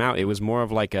came out. It was more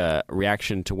of like a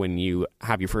reaction to when you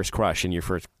have your first crush and your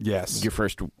first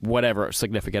whatever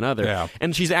significant other. Yeah.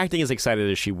 And she's acting as excited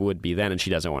as she would be then, and she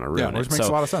doesn't want to ruin it. Which makes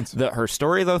a lot of sense. Her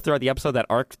story, though, throughout the episode, that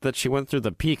arc that she went through,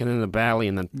 the peak and then the valley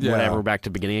and then whatever, back to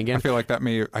the beginning again. I feel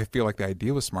like the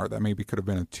idea was smart. That maybe could have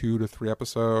been a 2 to 3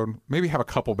 episode. Maybe have a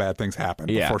couple bad things happen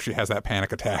before she has that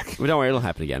panic attack. Well, don't worry, it'll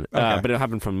happen again. But it'll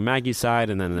happen from Maggie's side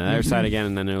and then the other side again,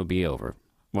 and then it'll be over.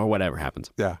 Or whatever happens.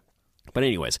 Yeah. But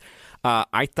anyways,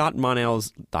 I thought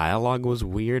Mon-El's dialogue was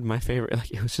weird. My favorite,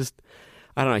 like, it was just,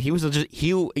 I don't know.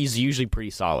 He's usually pretty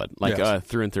solid, like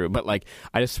through and through. But like,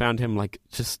 I just found him like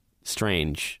just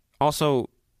strange. Also,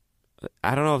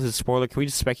 I don't know if it's a spoiler. Can we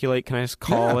just speculate? Can I just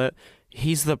call it?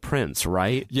 he's the prince,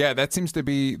 right? Yeah, that seems to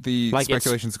be the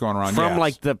speculations going around. From yes.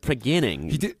 like the beginning.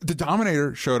 The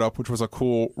Dominator showed up, which was a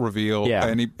cool reveal. Yeah.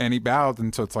 And he bowed,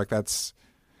 and so it's like that's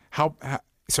how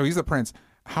so he's the prince.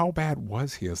 How bad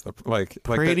was he as the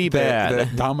pretty bad?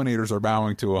 The Dominators are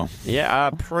bowing to him. Yeah,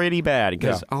 pretty bad.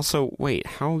 Because also, wait,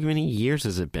 how many years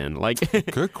has it been? Like,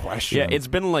 good question. Yeah, it's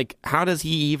been like, how does he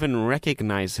even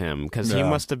recognize him? Because he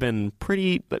must have been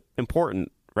pretty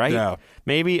important, right? Yeah.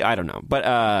 Maybe, I don't know.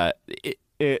 But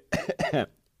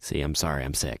see, I'm sorry,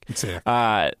 I'm sick.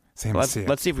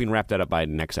 Let's see if we can wrap that up by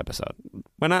next episode.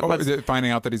 Why not?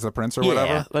 Finding out that he's the prince or whatever.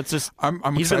 Yeah, let's just.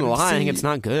 I'm he's been lying. See, it's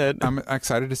not good. I'm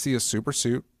excited to see a super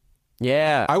suit.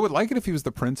 Yeah, I would like it if he was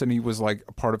the prince and he was like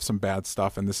a part of some bad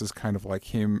stuff, and this is kind of like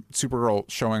him, Supergirl,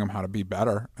 showing him how to be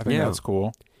better. I think that's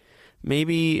cool.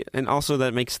 Maybe, and also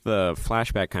that makes the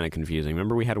flashback kind of confusing.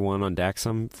 Remember we had one on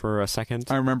Daxam for a second?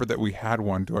 I remember that we had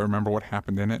one. Do I remember what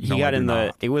happened in it? He got in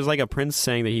the... It was like a prince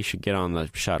saying that he should get on the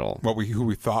shuttle. Who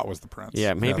we thought was the prince.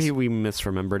 Yeah, maybe we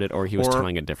misremembered it, or he was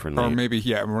telling it differently. Or maybe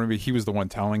he was the one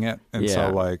telling it, and so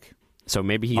like... So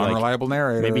maybe he unreliable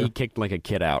narrator. Maybe he kicked like a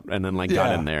kid out and then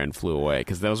got in there and flew away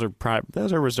because those are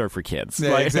reserved for kids.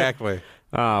 Yeah, exactly.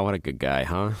 Oh, what a good guy,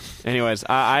 huh? Anyways,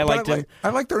 I liked him.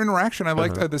 I like their interaction. I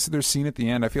liked their scene at the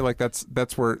end. I feel like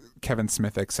that's where Kevin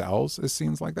Smith excels, is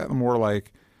scenes like that. The more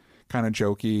like kind of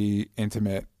jokey,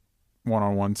 intimate,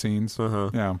 one-on-one scenes.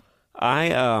 Yeah.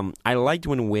 I liked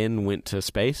when Winn went to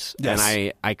space, yes.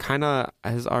 and I kind of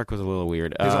his arc was a little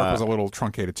weird. His arc was a little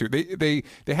truncated too. They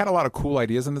had a lot of cool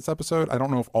ideas in this episode. I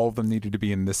don't know if all of them needed to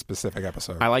be in this specific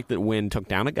episode. I like that Winn took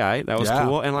down a guy. That was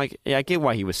cool, and I get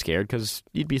why he was scared because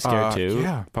you'd be scared too.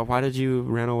 Yeah. But why did you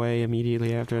run away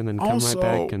immediately after and then come right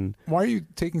back? And why are you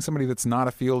taking somebody that's not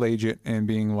a field agent and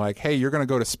being like, "Hey, you're going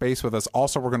to go to space with us.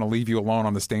 Also, we're going to leave you alone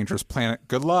on this dangerous planet.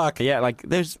 Good luck." Yeah, like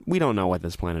we don't know what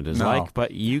this planet is like,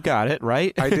 but you got it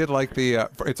right. I did like the.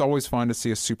 It's always fun to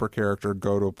see a super character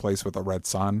go to a place with a red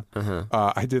sun.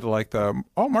 I did like the.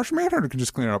 Oh, Martian Manhunter can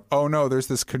just clean it up. Oh no, there's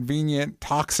this convenient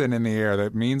toxin in the air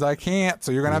that means I can't.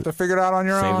 So you're gonna have to figure it out on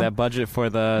your own. Save that budget for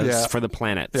the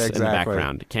planets in the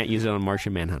background. Can't use it on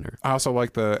Martian Manhunter. I also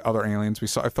like the other aliens we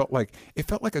saw. It felt like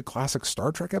a classic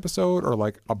Star Trek episode or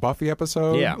like a Buffy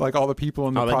episode. Yeah, like all the people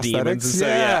in the prosthetics. And so,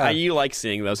 yeah, you like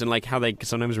seeing those and like how they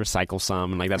sometimes recycle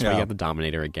some and like that's why you got the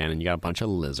Dominator again and you got a bunch of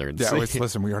lizards. Yeah,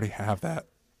 listen, we already have that.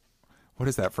 What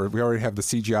is that for? We already have the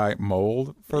CGI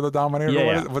mold for the Dominator.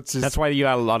 Yeah, that's why you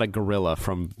got a lot of gorilla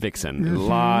from Vixen. A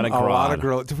lot of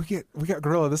gorilla. Did we got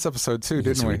gorilla this episode too?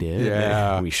 Didn't we? We did.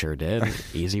 Yeah, we sure did.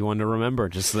 Easy one to remember.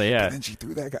 Just And then she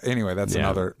threw that guy. Anyway, that's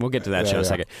another. We'll get to that show in a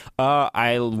second.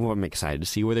 I'm excited to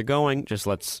see where they're going. Just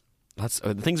let's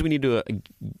the things we need to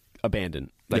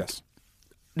abandon. Like, yes.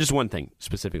 Just one thing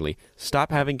specifically. Stop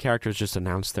having characters just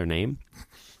announce their name.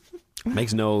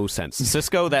 Makes no sense.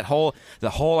 Cisco, the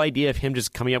whole idea of him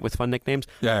just coming up with fun nicknames.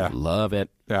 Yeah. Love it.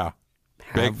 Yeah.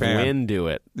 Have Winn do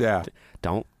it. Yeah.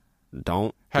 Don't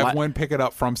have Winn pick it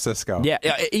up from Cisco. Yeah,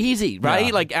 easy, right?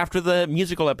 Yeah. Like after the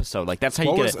musical episode, like that's how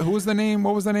you get it. Who was the name?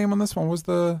 What was the name on this one?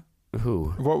 Who?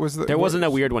 What was the? There wasn't a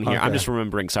weird one here. Okay. I'm just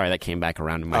remembering. Sorry, that came back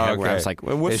around in my head where I was like,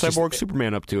 "What's Cyborg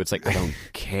Superman up to?" It's like I don't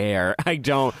care.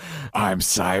 I'm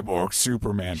Cyborg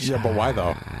Superman. But why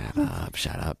though?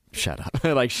 Shut up.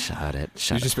 Like shut it.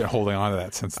 You've just been holding on to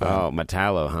that since then. Oh,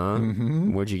 Metallo, huh?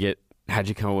 Mm-hmm. Where'd you get? How'd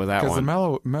you come up with that one?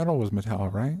 Because the metal was Metallo,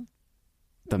 right?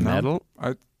 The metal?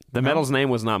 The metal's name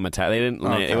was not Metallo. They didn't.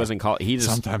 Okay. It wasn't called. He just.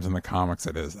 Sometimes in the comics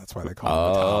it is. That's why they call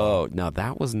it Metallo. Oh no,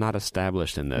 that was not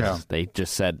established in this. Yeah. They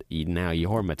just said now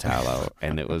you're Metallo,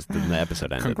 and it was the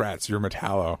episode ended. Congrats, you're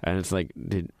Metallo. And it's like,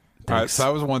 all right, so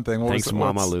that was one thing. Thanks,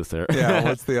 Mama Luther. Yeah,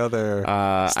 what's the other?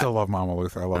 Still love Mama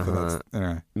Luther. I love that.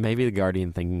 Anyway. Maybe the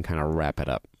Guardian thing can kind of wrap it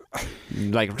up.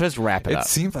 Like, just wrap it up. It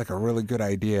seems like a really good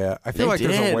idea. I feel like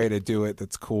there's a way to do it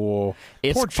that's cool.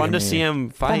 It's fun to see him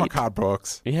fight. Paul McCod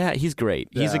Brooks. Yeah, he's great.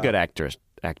 He's a good actor.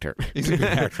 He's a good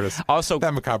actress. Also,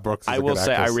 that McCod Brooks is I will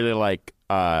say I really like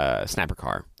Snapper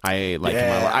Carr. I like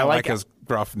him. I like his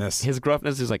gruffness. His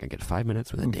gruffness is like, I get 5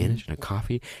 minutes with a Danish and a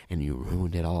coffee, and you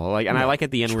ruined it all. Like, and I like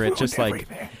at the end where it's just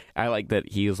everything. Like, I like that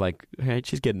he was like, hey,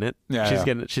 she's getting it. Yeah,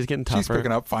 she's getting tougher. She's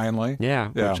picking up finally. Yeah,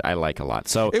 which I like a lot.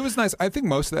 So it was nice. I think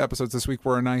most of the episodes this week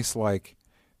were a nice, like,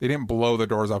 they didn't blow the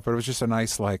doors off, but it was just a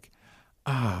nice, like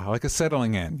a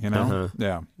settling in, you know?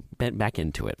 Yeah. Back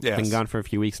into it. Yes. Been gone for a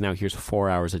few weeks now. Here's 4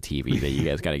 hours of TV that you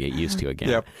guys got to get used to again.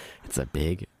 Yep.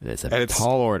 It's a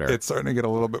tall order. It's starting to get a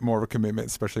little bit more of a commitment,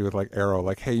 especially with like Arrow.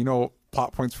 Like, hey,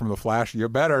 plot points from The Flash, you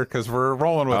better because we're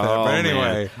rolling with it. But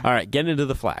anyway. Man. All right, getting into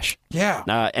The Flash.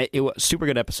 Yeah. It was a super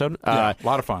good episode. A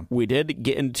lot of fun. We did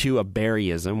get into a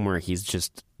Barryism where he's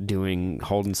just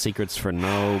holding secrets for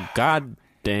no God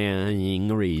dang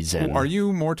reason. Are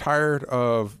you more tired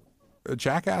of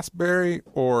Jackass Barry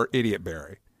or Idiot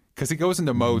Barry? Because he goes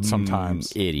into mode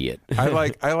sometimes. Idiot. I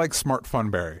like Smart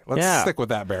Fun Barry. Let's stick with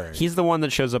that Barry. He's the one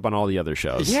that shows up on all the other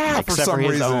shows. Yeah, except for some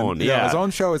his reason. own. Yeah, his own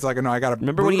show is like, no, I got to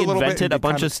remember when he invented a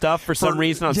bunch of stuff for some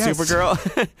reason on yes.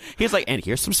 Supergirl? He's like, and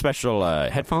here's some special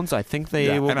headphones. I think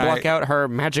they will block out her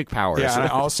magic powers. Yeah, and I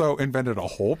also invented a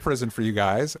whole prison for you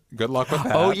guys. Good luck with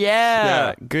that. Oh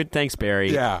yeah. Good, thanks,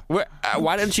 Barry. Yeah.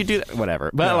 Why didn't you do that? Whatever.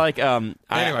 But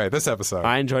anyway, this episode,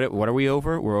 I enjoyed it. What are we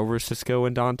over? We're over Cisco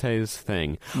and Dante's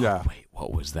thing. Yeah. Wait,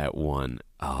 what was that one?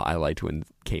 Oh, I liked when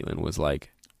Caitlin was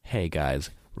like, "Hey guys,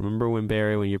 remember when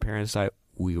your parents died?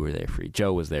 We were there for you.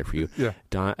 Joe was there for you.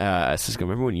 Yeah. Cisco,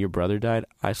 remember when your brother died?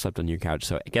 I slept on your couch.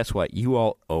 So guess what? You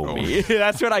all owe me."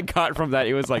 That's what I got from that.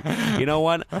 It was like, you know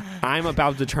what? I'm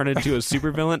about to turn into a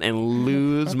supervillain and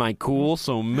lose my cool.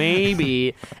 So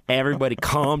maybe everybody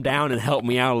calm down and help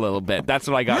me out a little bit. That's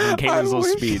what I got from Caitlin's little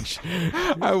speech.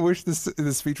 I wish the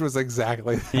speech was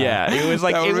exactly that. Yeah, it was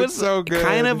like it was so good.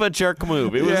 Kind of a jerk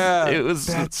move. It was.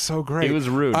 That's so great. It was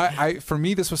rude. For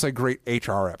me, this was a great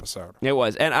HR episode. It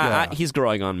was, and he's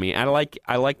growing on me. I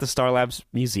like the Star Labs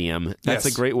Museum. That's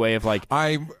a great way of like.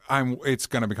 It's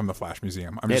going to become the Flash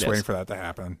Museum. I'm just waiting for that to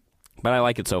happen. But I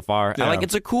like it so far. Yeah. I like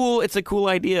it's a cool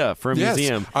idea for a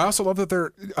museum. I also love that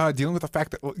they're dealing with the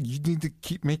fact that you need to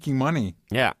keep making money.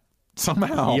 Yeah.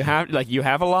 Somehow you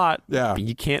have a lot. Yeah. But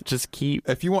you can't just keep.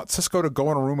 If you want Cisco to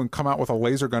go in a room and come out with a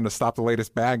laser gun to stop the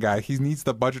latest bad guy, he needs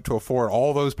the budget to afford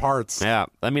all those parts. Yeah.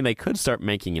 I mean, they could start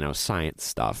making science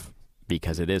stuff.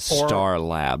 Because it is Star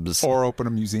Labs. Or open a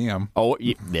museum. Oh,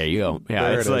 there you go.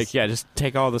 Yeah, it's like, just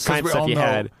take all the science stuff you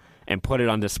had and put it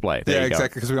on display. There you go.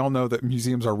 Exactly, because we all know that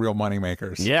museums are real money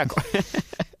makers. Yeah.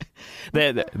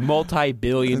 The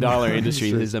multi-billion-dollar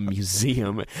industry is a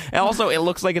museum. And also, it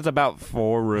looks like it's about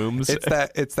 4 rooms. It's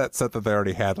that set that they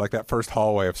already had, like that first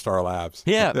hallway of Star Labs.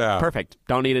 Yeah. Perfect.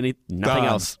 Don't need nothing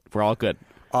else. We're all good.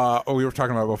 We were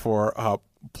talking about before,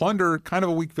 Plunder, kind of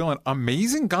a weak villain.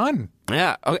 Amazing gun.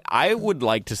 Yeah, I would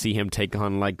like to see him take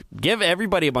on, give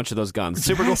everybody a bunch of those guns.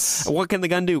 Yes. What can the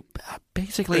gun do?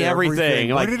 Basically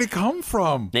everything. Where did it come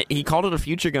from? He called it a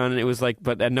future gun, and it was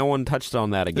but no one touched on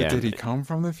that again. Did he come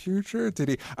from the future? Did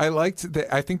he?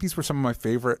 I think these were some of my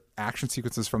favorite action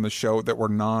sequences from the show that were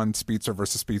non-speedster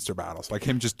versus speedster battles, like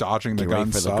him just dodging the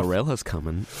gun stuff. The gorillas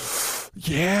coming.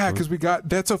 Yeah, because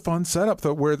that's a fun setup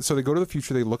though. So they go to the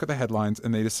future, they look at the headlines,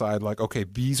 and they decide okay,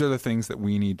 these are the things that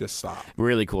we need to stop.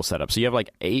 Really cool setup. So you have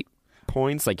 8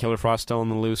 points, like Killer Frost still on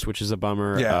the loose, which is a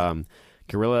bummer. Yeah.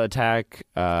 Guerrilla Attack,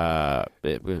 a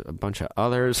bunch of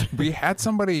others. We had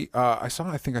somebody, I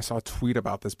think I saw a tweet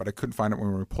about this, but I couldn't find it when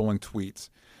we were pulling tweets.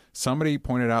 Somebody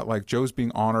pointed out Joe's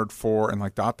being honored for and ...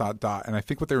 And I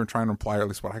think what they were trying to imply, or at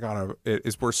least what I got out of it,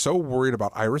 is we're so worried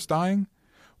about Iris dying.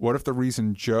 What if the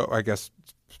reason Joe, I guess,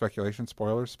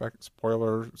 spoiler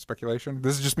speculation.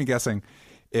 This is just me guessing.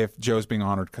 If Joe's being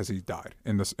honored because he died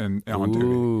on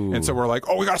duty, and so we're like,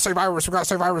 we gotta save Iris, we gotta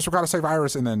save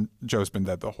Iris, and then Joe's been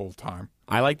dead the whole time.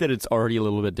 I like that it's already a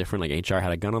little bit different. HR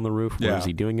had a gun on the roof. What was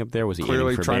he doing up there? Was he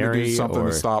clearly aiming for trying Barry, to do something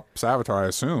to stop Savitar? I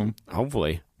assume.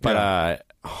 Hopefully, but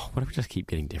what if we just keep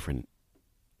getting different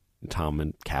Tom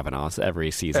and Kavanaugh's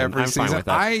every season? I'm fine with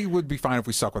that. I would be fine if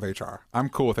we suck with HR. I'm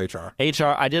cool with HR.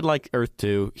 I did like Earth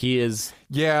 2. He is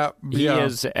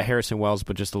is Harrison Wells,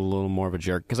 but just a little more of a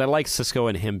jerk. Because I like Cisco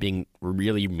and him being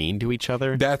really mean to each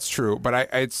other. That's true, but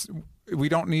we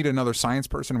don't need another science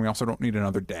person. We also don't need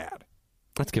another dad.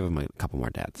 Let's give him a couple more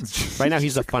dads. Right now,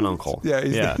 he's a fun uncle.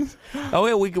 Yeah. Oh,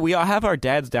 yeah, we all have our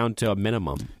dads down to a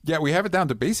minimum. Yeah, we have it down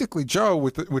to basically Joe,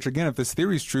 which, again, if this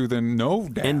theory is true, then no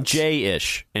dads. And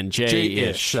Jay-ish.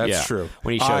 That's true.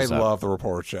 When he shows up. I love the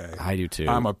report Jay. I do, too.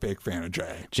 I'm a big fan of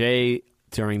Jay. Jay,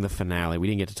 during the finale, we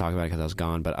didn't get to talk about it because I was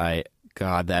gone, but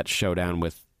that showdown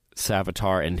with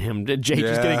Savitar and him, Jay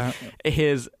just getting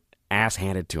his ass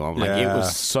handed to him.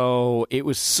 It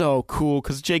was so cool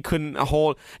because Jay couldn't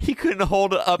hold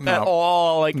it up at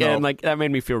all. And that made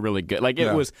me feel really good.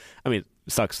 It was, it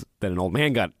sucks that an old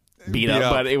man got beat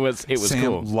up, but it was Sam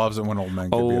cool. Loves it when old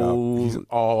men get beat up. He's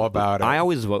all about it. I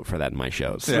always vote for that in my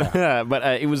shows. Yeah.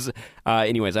 But it was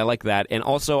anyways, I like that. And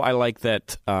also I like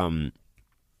that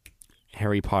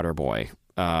Harry Potter boy.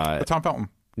 Tom Felton.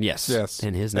 Yes.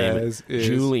 And his name is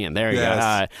Julian. There you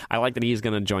go. I like that he's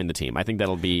going to join the team. I think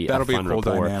that'll be a fun cool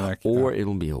rapport. Dynamic. Or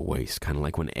it'll be a waste, kind of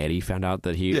like when Eddie found out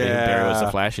that Barry was the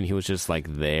Flash and he was just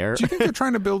there. Do you think they're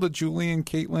trying to build a Julian,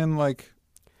 Caitlin,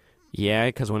 Yeah,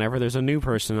 because whenever there's a new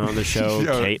person on the show,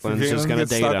 Caitlin's just going to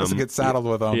date him. Get saddled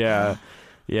with them. Yeah.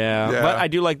 But I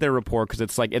do like their rapport because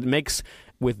it's it makes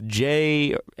with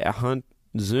Jay Hunt.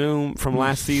 Zoom from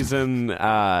last season,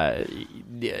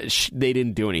 they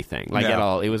didn't do anything at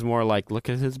all. It was more like, look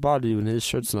at his body and his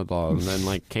shirt's not on, and then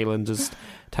like Kaylin just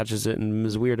touches it and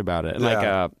is weird about it.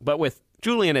 But with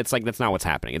Julian, it's like that's not what's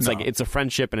happening. It's like it's a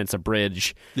friendship and it's a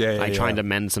bridge. Trying to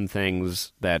mend some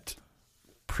things that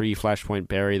pre-Flashpoint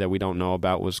Barry that we don't know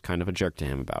about was kind of a jerk to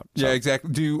him about. So. Yeah,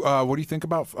 exactly. What do you think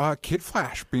about Kid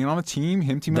Flash being on the team?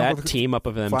 Him teaming up with team up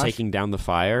of them Flash? Taking down the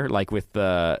fire, like with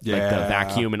the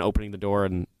vacuum and opening the door,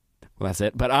 and well, that's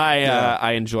it. But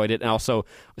I enjoyed it, and also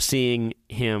seeing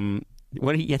him.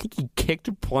 I think he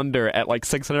kicked Plunder at like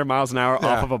 600 miles an hour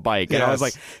off of a bike, and I was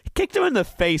like, he kicked him in the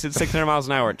face at 600 miles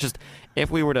an hour. Just if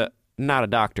we were to. Not a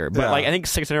doctor, but like I think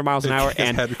 600 miles an hour,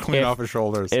 and head clean off his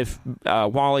shoulders. If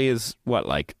Wally is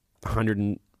like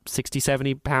 160,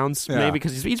 70 pounds, maybe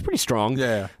because he's pretty strong.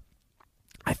 Yeah.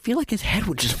 I feel like his head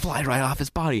would just fly right off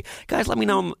his body. Guys, let me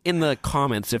know in the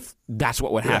comments if that's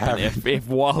what would happen if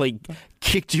Wally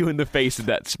kicked you in the face at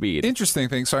that speed. Interesting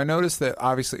thing. So I noticed that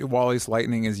obviously Wally's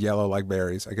lightning is yellow like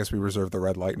Barry's. I guess we reserve the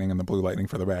red lightning and the blue lightning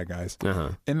for the bad guys.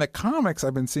 In the comics,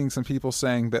 I've been seeing some people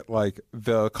saying that like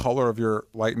the color of your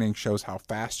lightning shows how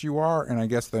fast you are, and I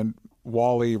guess then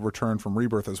Wally returned from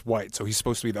Rebirth as white, so he's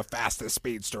supposed to be the fastest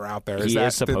speedster out there. He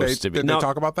is supposed to be. Did they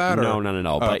talk about that? No, not at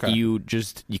all. But you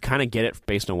kind of get it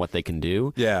based on what they can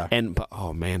do. Yeah. But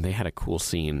oh man, they had a cool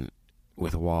scene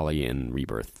with Wally in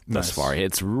Rebirth thus far.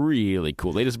 It's really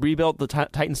cool. They just rebuilt the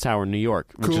Titans Tower in New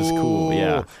York, which is cool.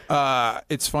 Yeah.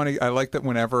 It's funny. I like that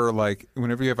whenever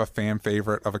you have a fan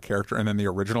favorite of a character and then the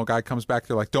original guy comes back,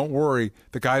 they're like, don't worry,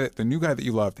 the new guy that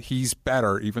you loved, he's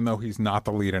better, even though he's not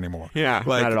the lead anymore. Yeah,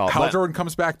 like, not at all. Hal Jordan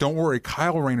comes back, don't worry,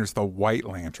 Kyle Rayner's the White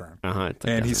Lantern.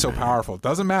 And he's so powerful.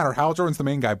 Doesn't matter. Hal Jordan's the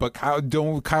main guy, but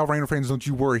Kyle Rayner fans, don't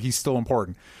you worry, he's still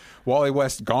important. Wally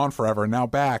West gone forever, and now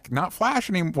back. Not Flash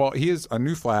anymore. Well, he is a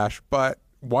new Flash, but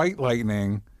White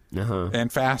Lightning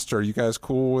and faster. You guys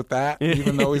cool with that?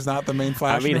 Even though he's not the main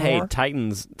Flash anymore? Hey,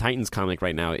 Titans comic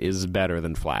right now is better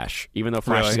than Flash. Even though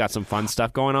Flash has got some fun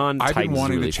stuff going on, I've Titans been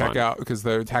wanting really to check fun. out because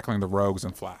they're tackling the Rogues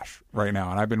in Flash right now,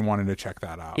 and I've been wanting to check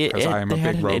that out because I am a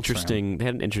big Rogues fan. They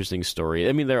had an interesting story.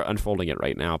 I mean, they're unfolding it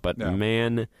right now, but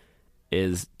man,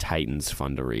 is Titans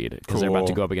fun to read because they're about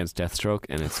to go up against Deathstroke,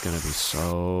 and it's going to be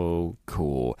so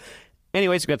cool.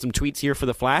 Anyways, we've got some tweets here for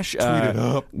the Flash. Tweet it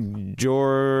up.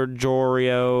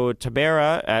 Giorgio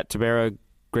Tabera at Tabera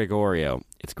Gregorio.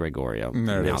 It's Gregorio.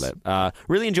 There it is.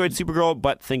 Really enjoyed Supergirl,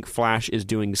 but think Flash is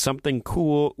doing something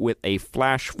cool with a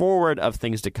flash forward of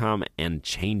things to come and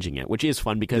changing it, which is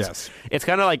fun because it's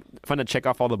kind of like fun to check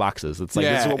off all the boxes. It's like,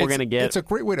 this is what we're going to get. It's a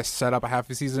great way to set up a half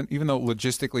a season, even though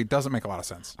logistically it doesn't make a lot of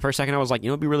sense. For a second, I was like,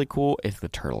 it'd be really cool if the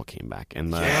turtle came back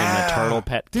and the turtle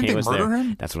pet was there.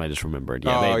 Him? That's what I just remembered.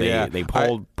 Yeah, they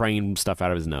pulled brain stuff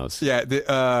out of his nose.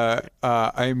 Yeah,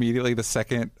 I immediately, the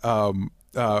second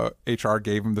HR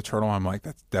gave him the turtle, I'm like,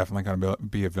 that's definitely going to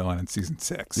be a villain in season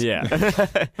 6. Yeah.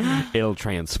 It'll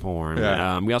transform.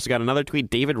 Yeah. We also got another tweet,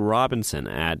 David Robinson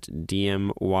at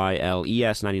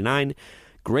DMYLES99.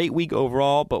 Great week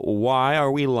overall, but why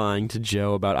are we lying to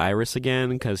Joe about Iris again?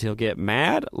 Because he'll get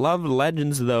mad? Love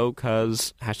Legends, though,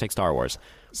 because #Star Wars.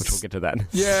 Which we'll get to that in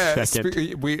a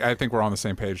second. I think we're on the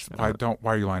same page. Why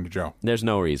are you lying to Joe? There's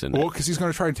no reason. Well, because he's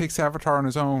going to try and take Savitar on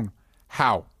his own.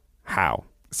 How?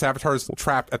 Savitar's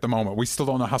trapped at the moment. We still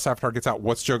don't know how Savitar gets out.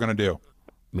 What's Joe going to do?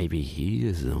 Maybe he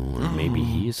is the one. Maybe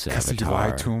he's Savitar. He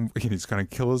lied to him. He's going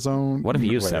to kill his own. What if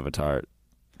he is Savitar?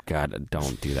 God,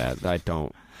 don't do that.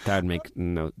 Don't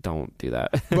do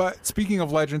that. But speaking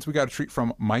of Legends, we got a treat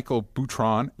from Michael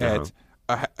Boutron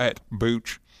at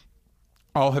Booch.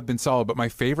 All have been solid, but my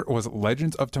favorite was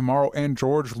Legends of Tomorrow and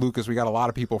George Lucas. We got a lot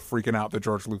of people freaking out that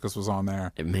George Lucas was on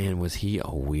there. Man, was he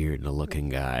a weird-looking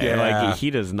guy? Yeah, like he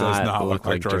does not look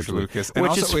like George Lucas. And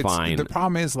which also, is fine. The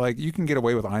problem is, like, you can get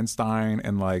away with Einstein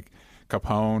and like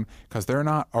Capone because they're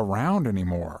not around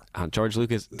anymore. George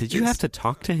Lucas, did you have to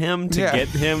talk to him to get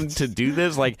him to do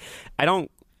this? Like,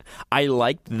 I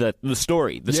liked the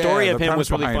story. The story of him was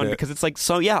really fun because it's like,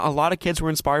 a lot of kids were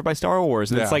inspired by Star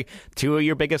Wars. And it's like 2 of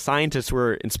your biggest scientists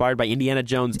were inspired by Indiana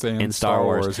Jones and Star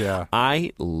Wars. Yeah.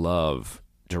 I love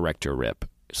Director Rip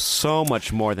so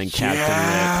much more than Captain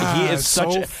Rip. He is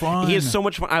so fun. He is so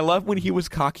much fun. I love when he was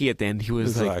cocky at the end. He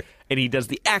was like, and he does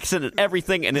the accent and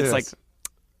everything, and it's like,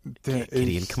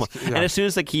 Gideon, come on! Yeah. And as soon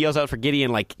as he yells out for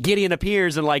Gideon, like Gideon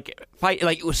appears and fight,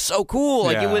 it was so cool.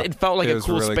 It felt like a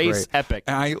cool really space epic.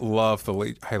 And I love the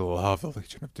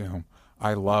Legion of Doom.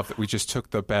 I love that we just took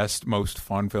the best, most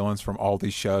fun villains from all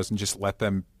these shows and just let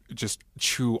them just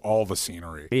chew all the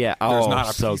scenery. Yeah, there's not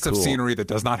a so piece cool. of scenery that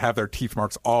does not have their teeth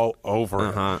marks all over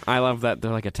it. I love that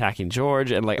they're like attacking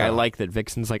George, and I like that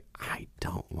Vixen's like, I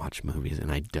don't watch movies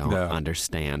and I don't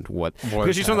understand what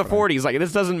because she's happening. from the 40s.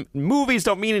 Like movies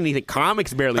don't mean anything.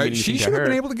 Comics barely mean anything. She to should have her.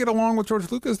 been able to get along with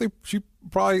George Lucas. The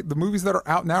movies that are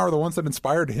out now are the ones that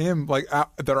inspired him,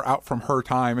 that are out from her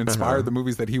time, inspired the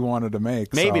movies that he wanted to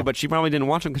make. Maybe, but she probably didn't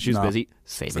watch them because she was busy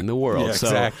saving the world. Yeah,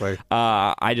 exactly. So,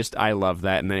 I love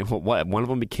that. And then one of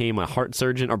them became a heart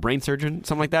surgeon or brain surgeon,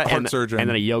 something like that. Surgeon, and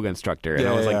then a yoga instructor. And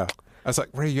I was like,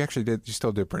 Ray, you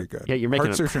still did pretty good. Yeah, you're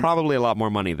making probably a lot more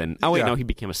money than. Oh wait, no, he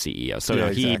became a CEO, so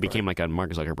he became like a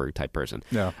Mark Zuckerberg type person.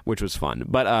 Yeah, which was fun.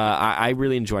 But I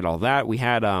really enjoyed all that. We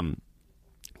had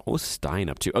what was Stein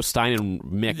up to? Oh, Stein and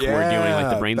Mick were doing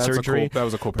like the brain surgery. That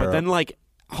was a cool pair. But then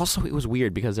also it was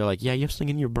weird because they're like, yeah, you have something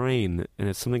in your brain, and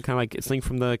it's something kind of like it's something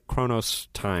from the Chronos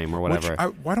time or whatever.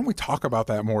 Why don't we talk about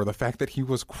that more? The fact that he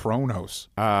was Chronos.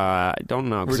 I don't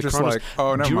know. We're just Chronos, like,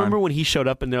 oh, never do you mind. remember when he showed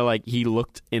up and they're like, he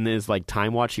looked in his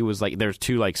time watch? He was like, there's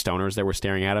two stoners that were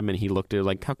staring at him, and he looked at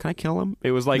like, how can I kill him?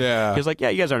 It was like, he was like, yeah,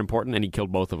 you guys aren't important, and he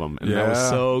killed both of them, and that was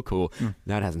so cool.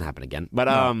 That hasn't happened again, but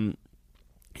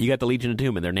you got the Legion of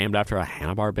Doom, and they're named after a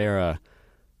Hanna-Barbera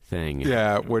thing.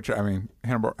 Yeah, which I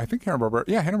think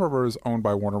Hanna-Barbera is owned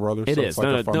by Warner Brothers. It so is.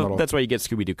 It's No, that's why you get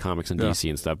Scooby-Doo comics and DC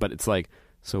and stuff. But it's like,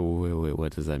 so wait,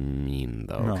 what does that mean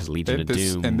though? Because Legion of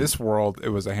Doom in this world, it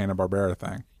was a Hanna-Barbera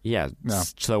thing. Yeah. No.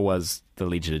 So was the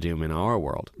Legion of Doom in our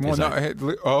world. Well,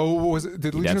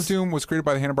 did Legion of Doom was created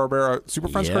by the Hanna-Barbera Super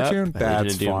Friends cartoon?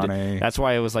 That's funny. That's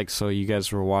why it was like, so you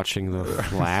guys were watching The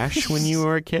Flash when you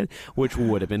were a kid, which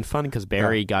would have been fun because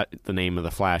Barry got the name of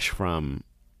the Flash from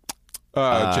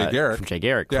Jay Garrick. From Jay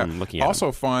Garrick. From looking at also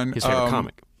him. fun. His favorite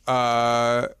comic.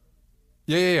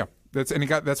 Yeah.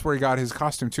 That's where he got his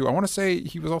costume too. I want to say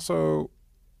he was also.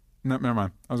 No, never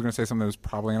mind. I was going to say something that was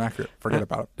probably inaccurate. Forget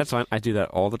about it. That's fine. I do that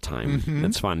all the time. Mm-hmm.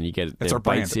 It's fun. You get it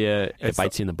bites you. It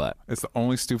bites you in the butt. It's the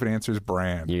only Stupid Answers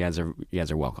brand. You guys are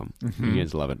welcome. Mm-hmm. You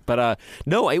guys love it. But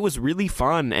no, it was really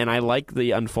fun, and I like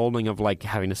the unfolding of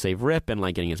having to save Rip and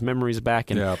getting his memories back,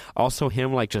 and also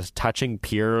him just touching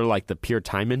the pure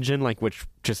time engine, which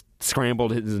just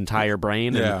scrambled his entire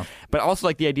brain. And, but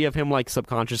also the idea of him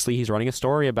subconsciously he's running a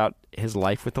story about his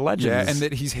life with the Legends. Yeah, and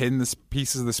that he's hidden the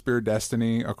pieces of the Spear of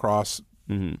Destiny across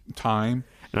time.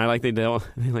 And I like they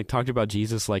talked about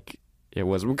Jesus it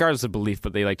was regardless of belief,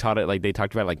 but they taught it they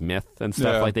talked about myth and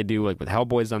stuff like they do with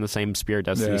Hellboy's on the same Spear of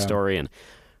Destiny story, and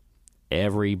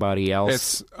everybody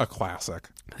else. It's a classic.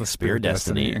 The Spear of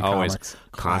Destiny always.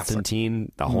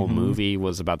 Constantine, the whole movie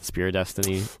was about the Spear of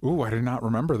Destiny. Ooh, I did not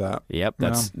remember that. Yep,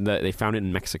 they found it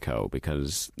in Mexico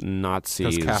because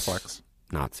Nazis. Catholics.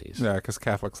 Nazis. Yeah, because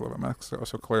Catholics live in Mexico,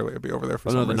 so clearly it'd be over there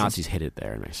for some reason. No, the Nazis hid it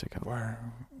there in Mexico.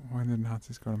 Why did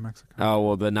Nazis go to Mexico? Oh,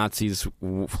 well, the Nazis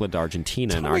fled to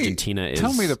Argentina, Argentina is...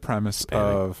 Tell me the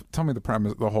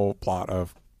whole plot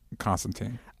of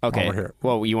Constantine. Okay.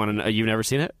 Well, you want to know? You've never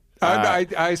seen it? I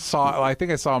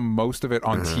think I saw most of it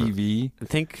on TV. I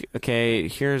think,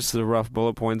 here's the rough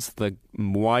bullet points. The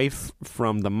wife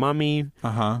from The Mummy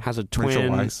has a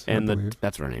twin. Weiss, and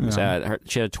that's what her name is.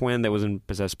 She had a twin that was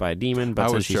possessed by a demon,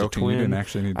 but says she's a twin. You didn't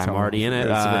actually need to I'm already in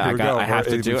it. I have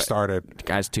to do it.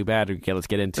 Guys, too bad. Okay, let's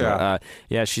get into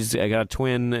it. She's got a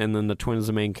twin, and then the twin is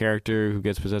the main character who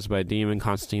gets possessed by a demon.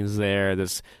 Constantine's there.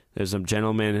 There's a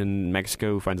gentleman in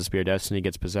Mexico who finds a Spear of Destiny,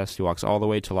 gets possessed. He walks all the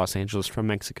way to Los Angeles from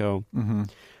Mexico,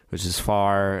 which is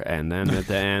far. And then at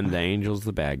the end, the angel's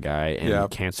the bad guy,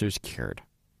 and cancer's cured.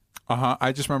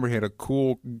 I just remember he had a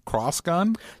cool cross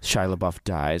gun. Shia LaBeouf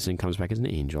dies and comes back as an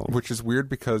angel. Which is weird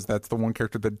because that's the one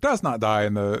character that does not die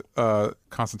in the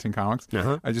Constantine comics.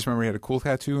 I just remember he had a cool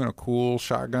tattoo and a cool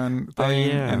shotgun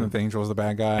thing, and the angel was the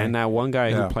bad guy. And that one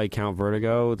guy who played Count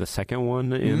Vertigo, the second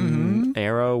one in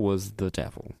Arrow, was the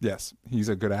devil. Yes, he's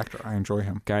a good actor. I enjoy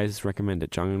him. Guys, recommend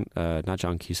it. Not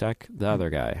John Cusack, the other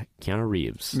guy, Keanu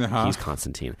Reeves. He's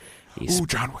Constantine.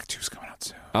 John Wick 2's coming out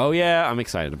soon. Oh, yeah, I'm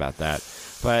excited about that.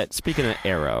 But speaking of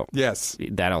Arrow,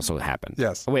 that also happened.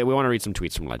 Yes. Oh, wait, we want to read some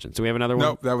tweets from Legends. Do we have another one?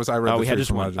 No, that was I read. We had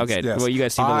just one. Legends. Okay, yes. well, you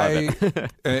guys seem to love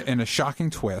it. In a shocking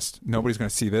twist, nobody's going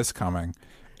to see this coming.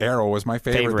 Arrow was my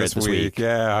favorite this week.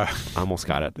 Yeah, almost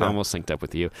got it. Almost synced up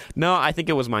with you. No, I think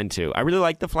it was mine too. I really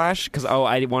liked the Flash because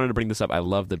I wanted to bring this up. I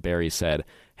love that Barry said,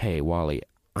 "Hey, Wally,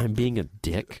 I'm being a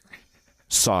dick."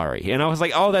 sorry. And I was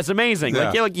like, oh, that's amazing.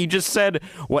 Yeah. Like you just said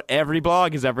what every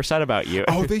blog has ever said about you.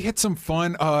 Oh, they had some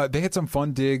fun. They had some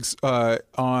fun digs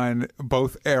on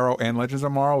both Arrow and Legends of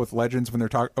Tomorrow with Legends when they're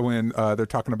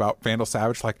talking about Vandal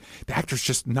Savage. Like, the actor's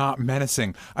just not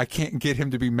menacing. I can't get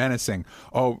him to be menacing.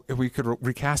 Oh, we could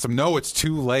recast him. No, it's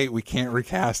too late. We can't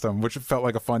recast him. Which felt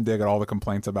like a fun dig at all the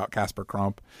complaints about Casper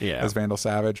Crump as Vandal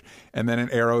Savage. And then in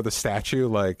Arrow, the statue,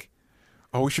 like,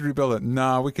 oh, we should rebuild it.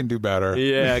 Nah, we can do better.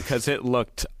 Yeah, because it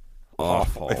looked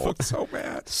awful. It looked so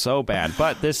bad. So bad.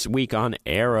 But this week on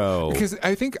Arrow. Because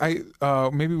I think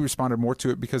maybe we responded more to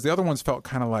it because the other ones felt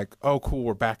kind of like, oh, cool,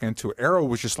 we're back into it. Arrow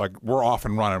was just like, we're off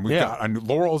and running. We've got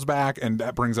Laurel's back, and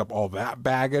that brings up all that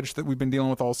baggage that we've been dealing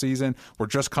with all season. We're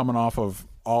just coming off of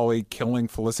Ollie killing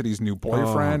Felicity's new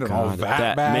boyfriend and all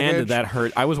that baggage. Man, did that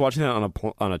hurt. I was watching that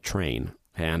on a train.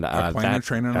 And a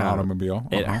train and an automobile.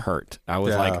 It hurt. I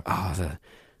was like,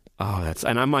 that's.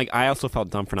 And I'm like, I also felt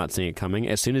dumb for not seeing it coming.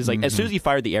 As soon as he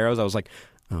fired the arrows, I was like,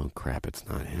 oh crap, it's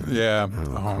not him. Yeah.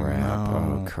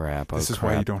 Oh crap. This is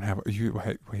why you don't have you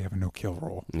have a no kill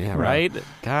rule. Yeah. Right.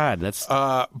 God, that's.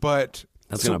 But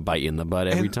that's gonna bite you in the butt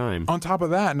every time. On top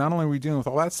of that, not only are we dealing with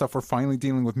all that stuff, we're finally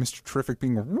dealing with Mr. Terrific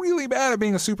being really bad at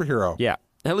being a superhero. Yeah.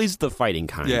 At least the fighting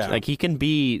kind. Yeah. Like, he can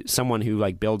be someone who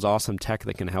like builds awesome tech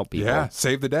that can help people. Yeah,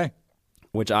 save the day.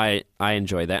 Which I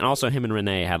enjoyed that. And also him and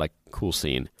Renee had like a cool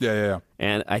scene. Yeah.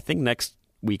 And I think next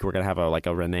week we're going to have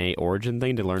a Renee origin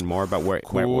thing to learn more about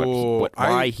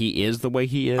why he is the way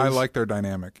he is. I like their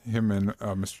dynamic, him and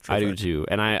Mr. Terrific. I do too.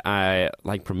 And I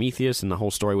like Prometheus and the whole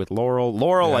story with Laurel.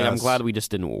 Like, I'm glad we just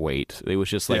didn't wait. It was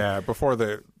just like... Yeah, before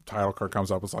the title card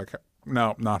comes up, it's like...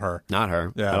 No, not her. Not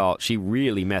her at all. She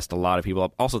really messed a lot of people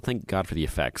up. Also, thank God for the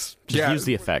effects. Just use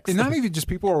the effects. And not even just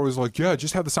people are always like, yeah,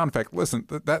 just have the sound effect. Listen,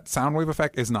 that sound wave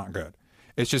effect is not good.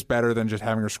 It's just better than just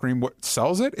having her scream. What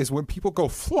sells it is when people go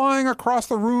flying across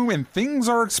the room and things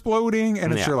are exploding,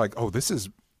 and you're like, oh, this is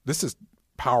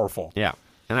powerful. Yeah.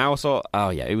 And I also,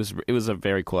 it was a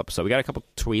very cool episode. We got a couple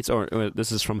tweets, or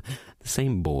this is from the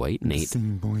same boy, Nate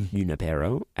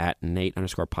Unipero, at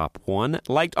Nate_pop1.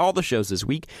 Liked all the shows this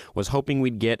week. Was hoping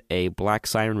we'd get a Black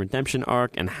Siren redemption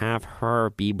arc and have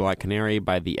her be Black Canary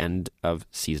by the end of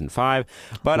season 5.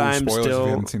 But I'm spoilers still... if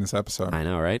you haven't seen this episode. I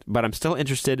know, right? But I'm still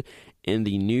interested in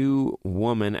the new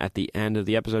woman at the end of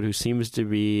the episode who seems to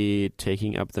be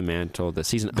taking up the mantle this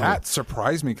season. That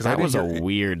surprised me because that was a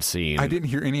weird scene. I didn't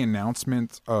hear any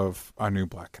announcement of a new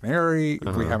Black Canary.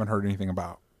 We haven't heard anything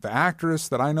about the actress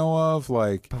that I know of.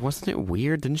 Like, but wasn't it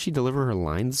weird? Didn't she deliver her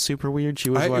lines super weird? She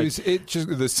was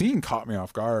the scene caught me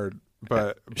off guard.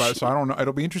 But so I don't know.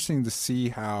 It'll be interesting to see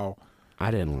how. I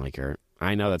didn't like her.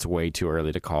 I know that's way too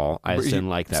early to call. I just didn't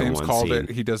like that Sam's one called scene.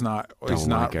 It. He does not. He's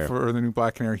not like for the new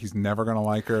Black Canary. He's never going to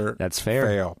like her. That's fair.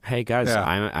 Fail. Hey guys,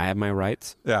 I have my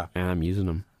rights. Yeah, and I'm using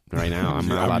them right now.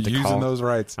 I'm allowed to using those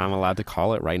rights. I'm allowed to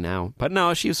call it right now. But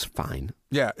no, she's fine.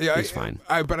 Yeah, she's fine.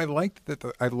 But I liked that.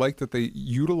 I liked that they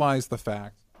utilized the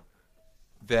fact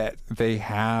that they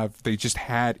just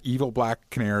had evil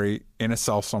Black Canary in a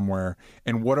cell somewhere,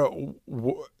 and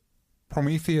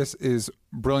Prometheus is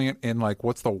brilliant in like,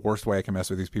 what's the worst way I can mess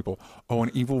with these people? Oh,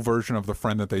 an evil version of the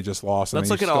friend that they just lost. Let's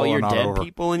look at all your dead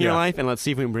people in your life, and let's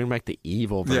see if we can bring back the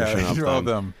evil version of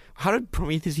them. How did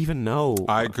Prometheus even know?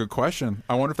 Good question.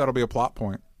 I wonder if that'll be a plot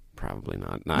point. Probably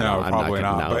not. No, probably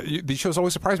not. But these shows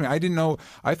always surprise me. I didn't know.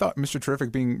 I thought Mr.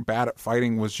 Terrific being bad at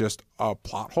fighting was just a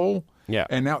plot hole. Yeah.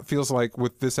 And now it feels like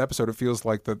with this episode,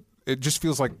 it just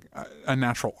feels like a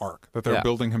natural arc that they're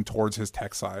building him towards his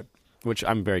tech side. Which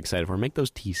I'm very excited for. Make those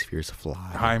T-spheres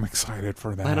fly. I'm excited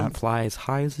for that. Let him fly as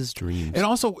high as his dreams. And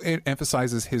also, it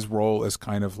emphasizes his role as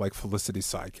kind of like Felicity's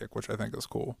sidekick, which I think is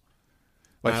cool.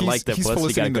 Like, I like that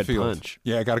Felicity got a good punch.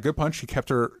 Yeah, got a good punch. He kept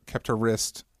her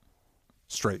wrist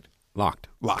straight. Locked.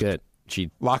 Good. She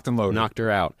locked and loaded. Knocked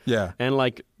her out. Yeah. And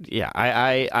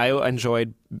I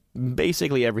enjoyed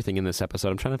basically everything in this episode.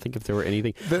 I'm trying to think if there were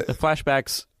anything. The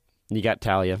flashbacks... You got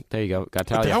Talia. There you go. Got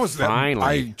Talia. That was finally.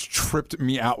 I tripped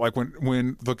me out. Like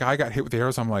when the guy got hit with the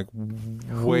arrows, I'm like,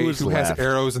 wait, who has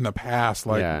arrows in the past?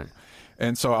 Like,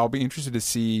 and so I'll be interested to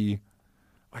see.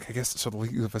 Like, I guess so. The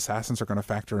League of Assassins are going to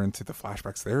factor into the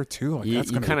flashbacks there too. Like,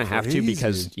 you kind of have to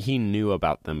because he knew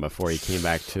about them before he came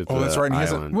back to the that's right.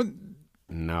 island.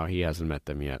 No, he hasn't met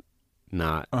them yet.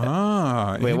 Not.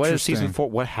 Wait, what is season 4?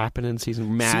 What happened in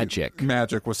season Magic?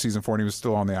 Magic was season 4, and he was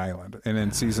still on the island. And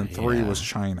then season 3 was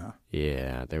China.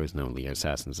 Yeah, there was no League of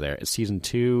Assassins there. Season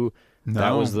 2, that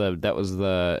was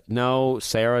the no.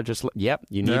 Sarah just. Yep,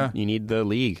 you need the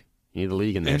League. You need the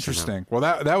League in there. Interesting. Well,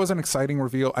 that was an exciting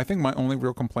reveal. I think my only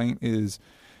real complaint is,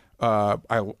 I'm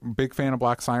a big fan of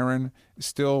Black Siren.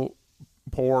 Still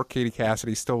poor Katie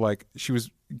Cassidy still like she was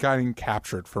getting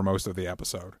captured for most of the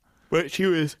episode. But she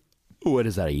was. What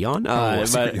is that? A yawn?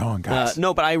 Secret yawn, guys.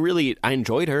 No, but I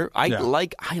enjoyed her. I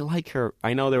like her.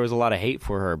 I know there was a lot of hate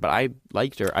for her, but I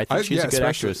liked her. I think she's a good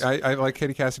actress. I like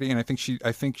Katie Cassidy, and I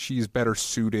think she's better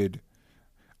suited.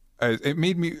 It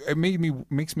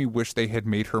makes me wish they had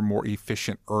made her more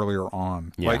efficient earlier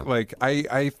on. Yeah. Like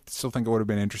I still think it would have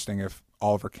been interesting if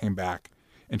Oliver came back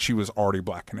and she was already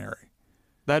Black Canary.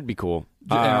 That'd be cool.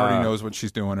 And already knows what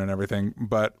she's doing and everything.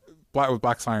 But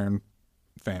Black Siren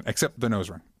fan, except the nose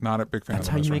ring. Not a big fan of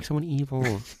the nose ring. That's how you make someone evil.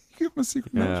 Give him a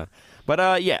secret nose ring. But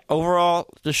overall,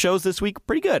 the shows this week,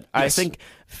 pretty good. Yes. I think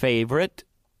favorite,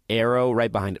 Arrow,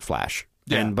 right behind it, Flash.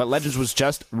 Yeah. But Legends was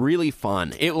just really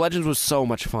fun. Legends was so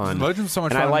much fun. Legends was so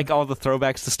much fun. And I like all the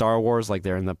throwbacks to Star Wars, like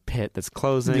they're in the pit that's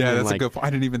closing. Yeah, that's a good point. I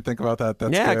didn't even think about that.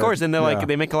 That's good. Of course. And they're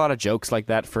they make a lot of jokes like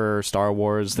that for Star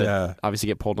Wars that obviously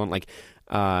get pulled on, like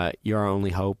You're Our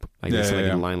Only Hope. Like there's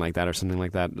a line like that or something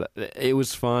like that. It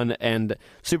was fun. And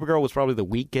Supergirl was probably the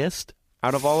weakest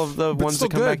out of all of the ones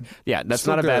that come back. Yeah, that's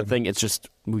not a bad thing. It's just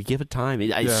we give it time.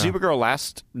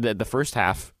 Supergirl the first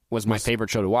half was my favorite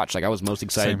show to watch. Like I was most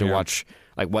excited to watch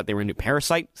like what they were into.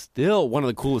 Parasite, still one of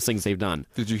the coolest things they've done.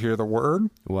 Did you hear the word?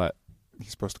 What?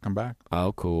 He's supposed to come back.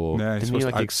 Oh, cool. Yeah, Didn't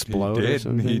he explode? He did. Or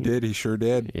something? He did. He sure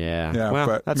did. Yeah. Yeah, well,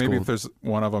 but that's maybe cool. if there's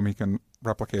one of them he can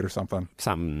replicate or something.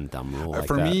 Something dumb rule like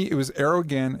For that. me, it was Arrow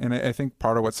again, and I think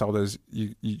part of what sold is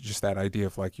you just that idea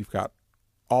of like you've got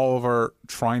Oliver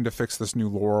trying to fix this new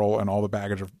Laurel and all the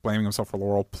baggage of blaming himself for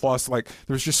Laurel. Plus, like,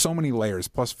 there's just so many layers.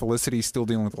 Plus, Felicity still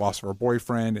dealing with the loss of her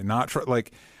boyfriend and not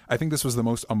like. I think this was the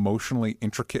most emotionally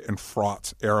intricate and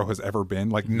fraught Arrow has ever been.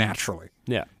 Like naturally,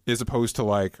 as opposed to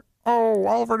like, oh,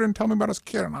 Oliver didn't tell me about his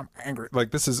kid and I'm angry.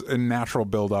 Like this is a natural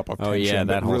buildup of tension. Oh yeah,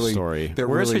 that whole story.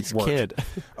 Where's his kid?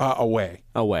 Away.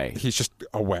 He's just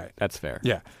away. That's fair.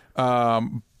 Yeah.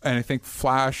 And I think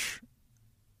Flash.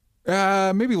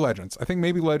 Maybe Legends. I think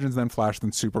maybe Legends, then Flash,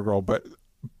 then Supergirl. But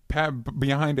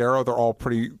behind Arrow, they're all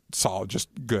pretty solid, just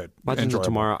good. Legends of enjoyable.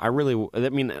 Tomorrow.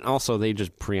 And also they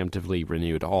just preemptively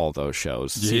renewed all those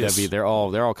shows. Yes. CW, they're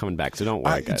all coming back. So don't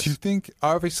worry, guys. Do you think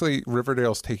obviously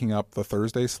Riverdale's taking up the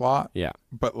Thursday slot? Yeah,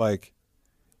 but like.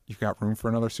 You've got room for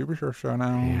another superhero show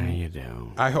now. Yeah, you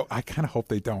do. I kind of hope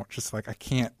they don't. Just like I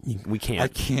can't. We can't. I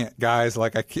can't, guys.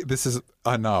 Like I can't. This is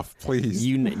enough. Please.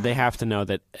 They have to know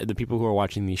that the people who are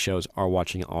watching these shows are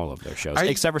watching all of their shows,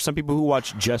 except for some people who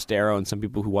watch just Arrow and some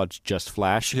people who watch just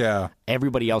Flash. Yeah.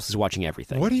 Everybody else is watching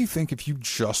everything. What do you think if you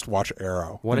just watch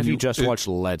Arrow? What if you just watch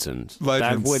Legends?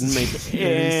 That wouldn't make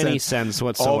any sense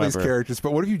whatsoever. All these characters.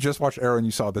 But what if you just watched Arrow and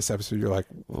you saw this episode? You're like,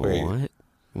 wait. What?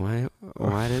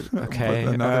 Why did? Okay.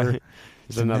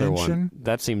 There's another one.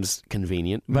 That seems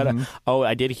convenient. But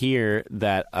I did hear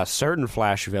that a certain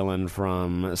Flash villain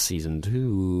from season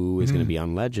 2 is going to be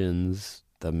on Legends.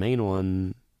 The main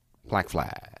one, Black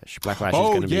Flash. Black Flash is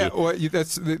going to be. Well,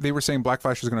 they were saying Black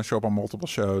Flash is going to show up on multiple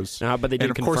shows. But they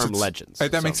did confirm Legends.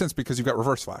 That makes sense because you've got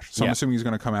Reverse Flash. So I'm assuming he's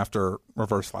going to come after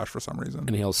Reverse Flash for some reason.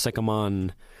 And he'll sick him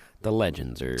on the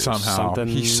Legends or somehow. Something.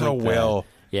 He's so like well.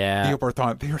 Yeah.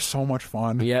 Eobarthon, they are so much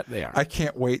fun. Yeah, they are. I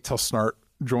can't wait till Snart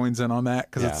joins in on that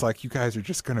because it's like you guys are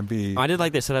just going to be. I did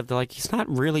like they set up. They're like he's not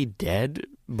really dead,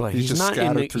 but he's just not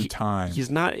scattered through time. He's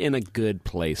not in a good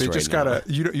place. They right just now. gotta.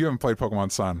 You haven't played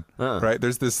Pokemon Sun, right?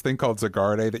 There's this thing called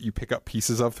Zygarde that you pick up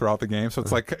pieces of throughout the game. So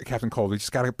it's like Captain Cold. You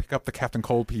just gotta pick up the Captain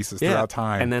Cold pieces throughout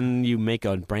time, and then you make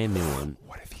a brand new one.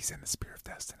 What if he's in the Spear of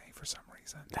Destiny for some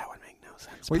reason? That would make no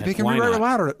sense. Wait, they can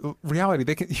rewrite reality.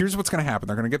 They can. Here's what's going to happen.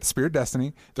 They're going to get the Spear of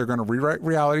Destiny. They're going to rewrite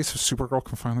reality so Supergirl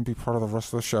can finally be part of the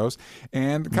rest of the shows,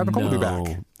 and Captain Cold will be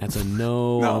back. That's a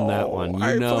no on that one.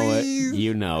 You know please. it.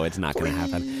 You know it's not going to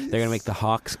happen. They're going to make the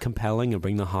Hawks compelling and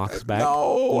bring the Hawks back.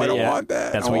 No, I don't want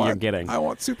that. That's what you're getting. I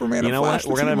want Superman. You know and Flash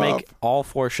what? We're going to make up. all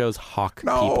 4 shows Hawk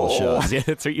people shows. Yeah,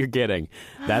 that's what you're getting.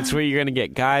 That's what you're going to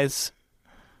get, guys.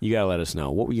 You got to let us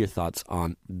know. What were your thoughts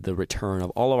on the return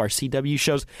of all of our CW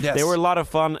shows? Yes. They were a lot of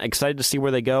fun. Excited to see where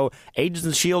they go. Agents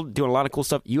of S.H.I.E.L.D. doing a lot of cool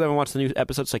stuff. You haven't watched the new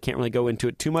episodes, so I can't really go into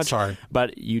it too much. Sorry.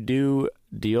 But you do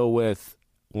deal with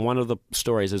one of the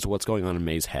stories is what's going on in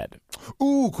May's head.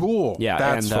 Ooh, cool. Yeah.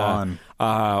 That's fun.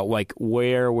 Like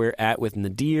where we're at with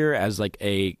Nadir as like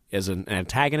an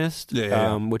antagonist,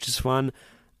 which is fun.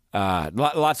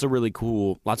 Lots of really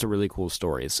cool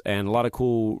stories, and a lot of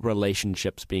cool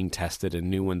relationships being tested and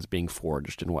new ones being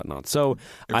forged and whatnot. So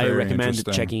I recommend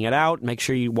checking it out. Make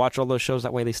sure you watch all those shows.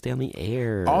 That way they stay on the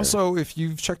air. Also, if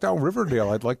you've checked out Riverdale,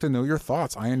 I'd like to know your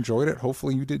thoughts. I enjoyed it.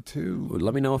 Hopefully you did too.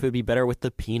 Let me know if it'd be better with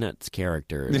the Peanuts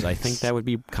characters. I think that would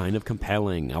be kind of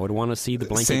compelling. I would want to see the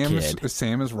Blanket Kid.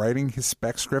 Sam is writing his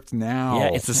spec script now.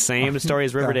 Yeah, it's the same story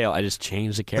as Riverdale. I just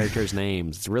changed the characters'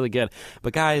 names. It's really good.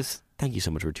 But guys, thank you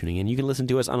so much for tuning in. You can listen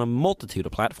to us on a multitude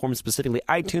of platforms, specifically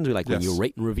iTunes. We like when you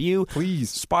rate and review.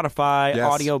 Please. Spotify,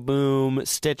 Audio Boom,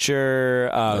 Stitcher,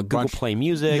 Google Play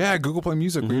Music. Yeah, Google Play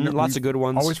Music. Lots of good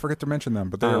ones. Always forget to mention them,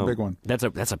 but they're a big one. That's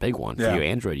a big one for you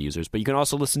Android users. But you can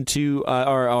also listen to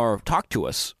or talk to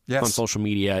us on social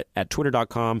media at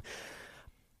twitter.com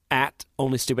at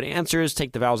Only Stupid Answers.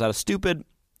 Take the vowels out of stupid.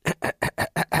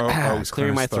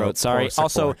 Clearing my throat. Sorry.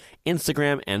 Also,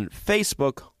 Instagram and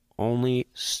Facebook. Only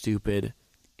Stupid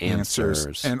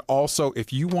Answers. And also,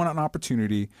 if you want an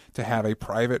opportunity to have a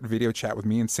private video chat with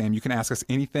me and Sam, you can ask us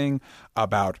anything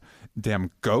about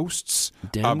them ghosts,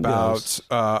 about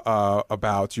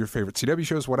your favorite CW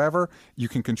shows, whatever. You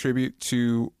can contribute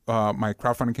to my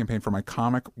crowdfunding campaign for my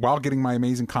comic while getting my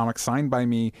amazing comic signed by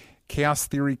me,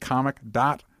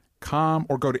 chaostheorycomic.com,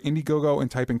 or go to Indiegogo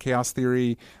and type in Chaos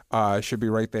Theory. It should be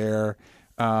right there.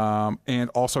 And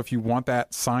also, if you want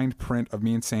that signed print of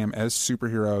me and Sam as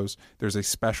superheroes, there's a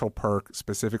special perk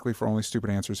specifically for Only Stupid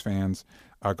Answers fans.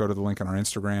 Go to the link on our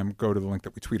Instagram. Go to the link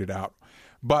that we tweeted out.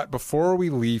 But before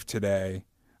we leave today,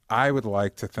 I would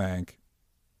like to thank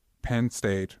Penn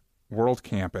State World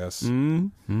Campus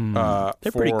They're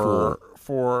pretty cool.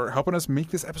 For helping us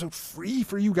make this episode free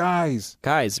for you guys.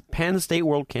 Guys, Penn State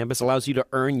World Campus allows you to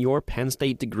earn your Penn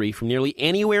State degree from nearly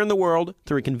anywhere in the world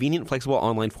through a convenient, flexible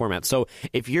online format. So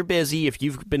if you're busy, if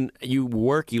you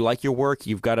like your work,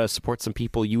 you've got to support some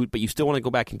people, but you still want to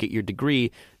go back and get your degree,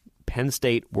 Penn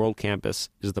State World Campus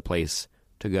is the place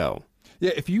to go.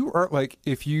 Yeah, if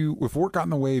work got in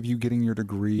the way of you getting your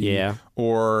degree,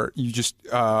 or you just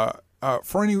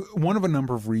for any one of a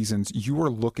number of reasons, you are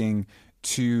looking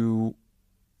to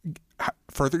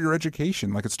further your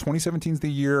education. Like, it's 2017 is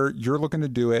the year you're looking to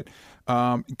do it.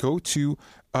 Go to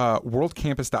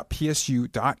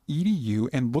worldcampus.psu.edu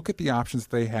and look at the options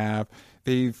they have.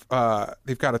 They've got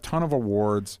a ton of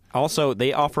awards. Also,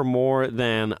 they offer more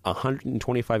than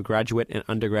 125 graduate and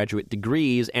undergraduate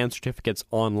degrees and certificates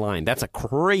online. That's a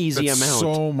crazy amount.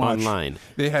 So much online.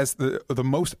 It has the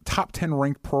most top 10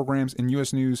 ranked programs in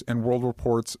U.S. News and World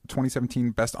Report's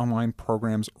 2017 Best Online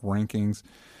Programs rankings.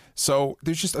 So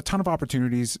there's just a ton of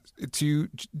opportunities to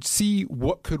see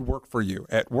what could work for you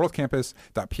at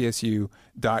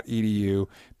worldcampus.psu.edu.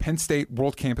 Penn State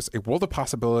World Campus, a world of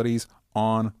possibilities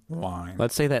online.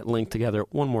 Let's say that link together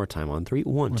one more time on 3.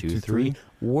 1, 2, 3.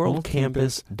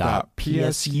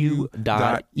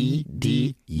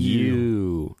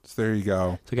 worldcampus.psu.edu. So there you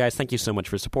go. So guys, thank you so much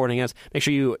for supporting us. Make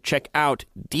sure you check out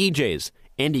DJ's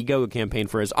Indiegogo campaign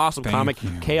for his awesome comic,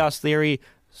 Chaos Theory.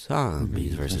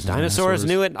 Zombies versus dinosaurs.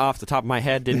 Knew it off the top of my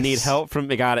head. Didn't need help from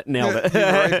me. Got it. Nailed it.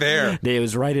 Right there. It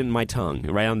was right in my tongue.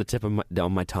 Right on the tip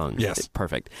of my tongue. Yes.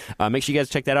 Perfect. Make sure you guys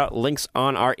check that out. Links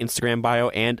on our Instagram bio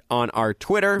and on our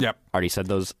Twitter. Yep. Already said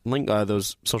those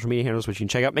those social media handles, which you can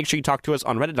check out. Make sure you talk to us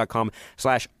on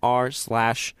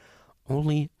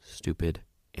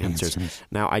reddit.com/r/onlystupid-answers.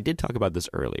 Now, I did talk about this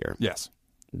earlier. Yes.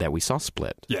 That we saw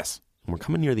Split. Yes. We're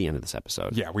coming near the end of this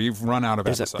episode. Yeah, we've run out of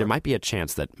episodes. There might be a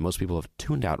chance that most people have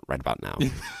tuned out right about now.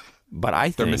 But I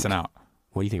think... They're missing out.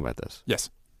 What do you think about this?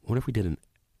 Yes. What if we did an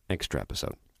extra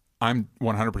episode? I'm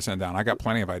 100% down. I got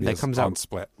plenty of ideas that comes on out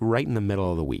Split. Right in the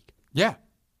middle of the week. Yeah.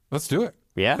 Let's do it.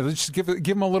 Yeah? Let's just give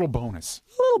them a little bonus.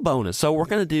 A little bonus. So we're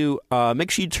going to do...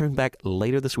 make sure you turn back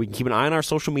later this week. Keep an eye on our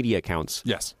social media accounts.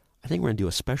 Yes. I think we're going to do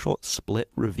a special Split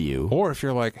review. Or if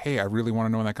you're like, hey, I really want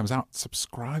to know when that comes out,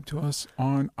 subscribe to us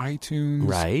on iTunes,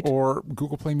 right, or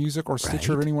Google Play Music or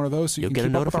Stitcher, or any one of those, so you'll can get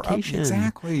keep a notification.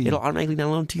 Exactly. It'll automatically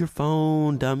download to your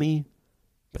phone, dummy.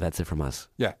 But that's it from us.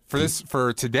 Yeah,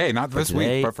 for today, not this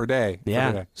week, but for today. Yeah.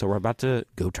 For today. So we're about to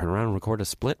go turn around and record a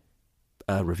Split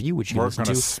review, which you can listen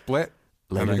to. We're going to split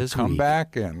later and then this come week.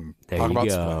 Back and talk about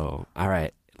Split. All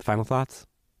right. Final thoughts?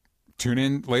 Tune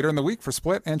in later in the week for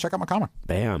Split and check out my comic.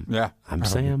 Bam. Yeah. I'm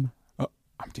Sam. I'm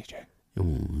DJ.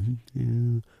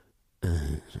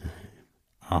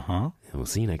 We'll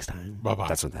see you next time. Bye-bye.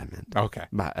 That's what that meant. Okay.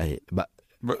 Bye. But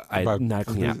not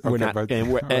clean out. We're not.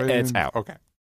 It's out. Okay.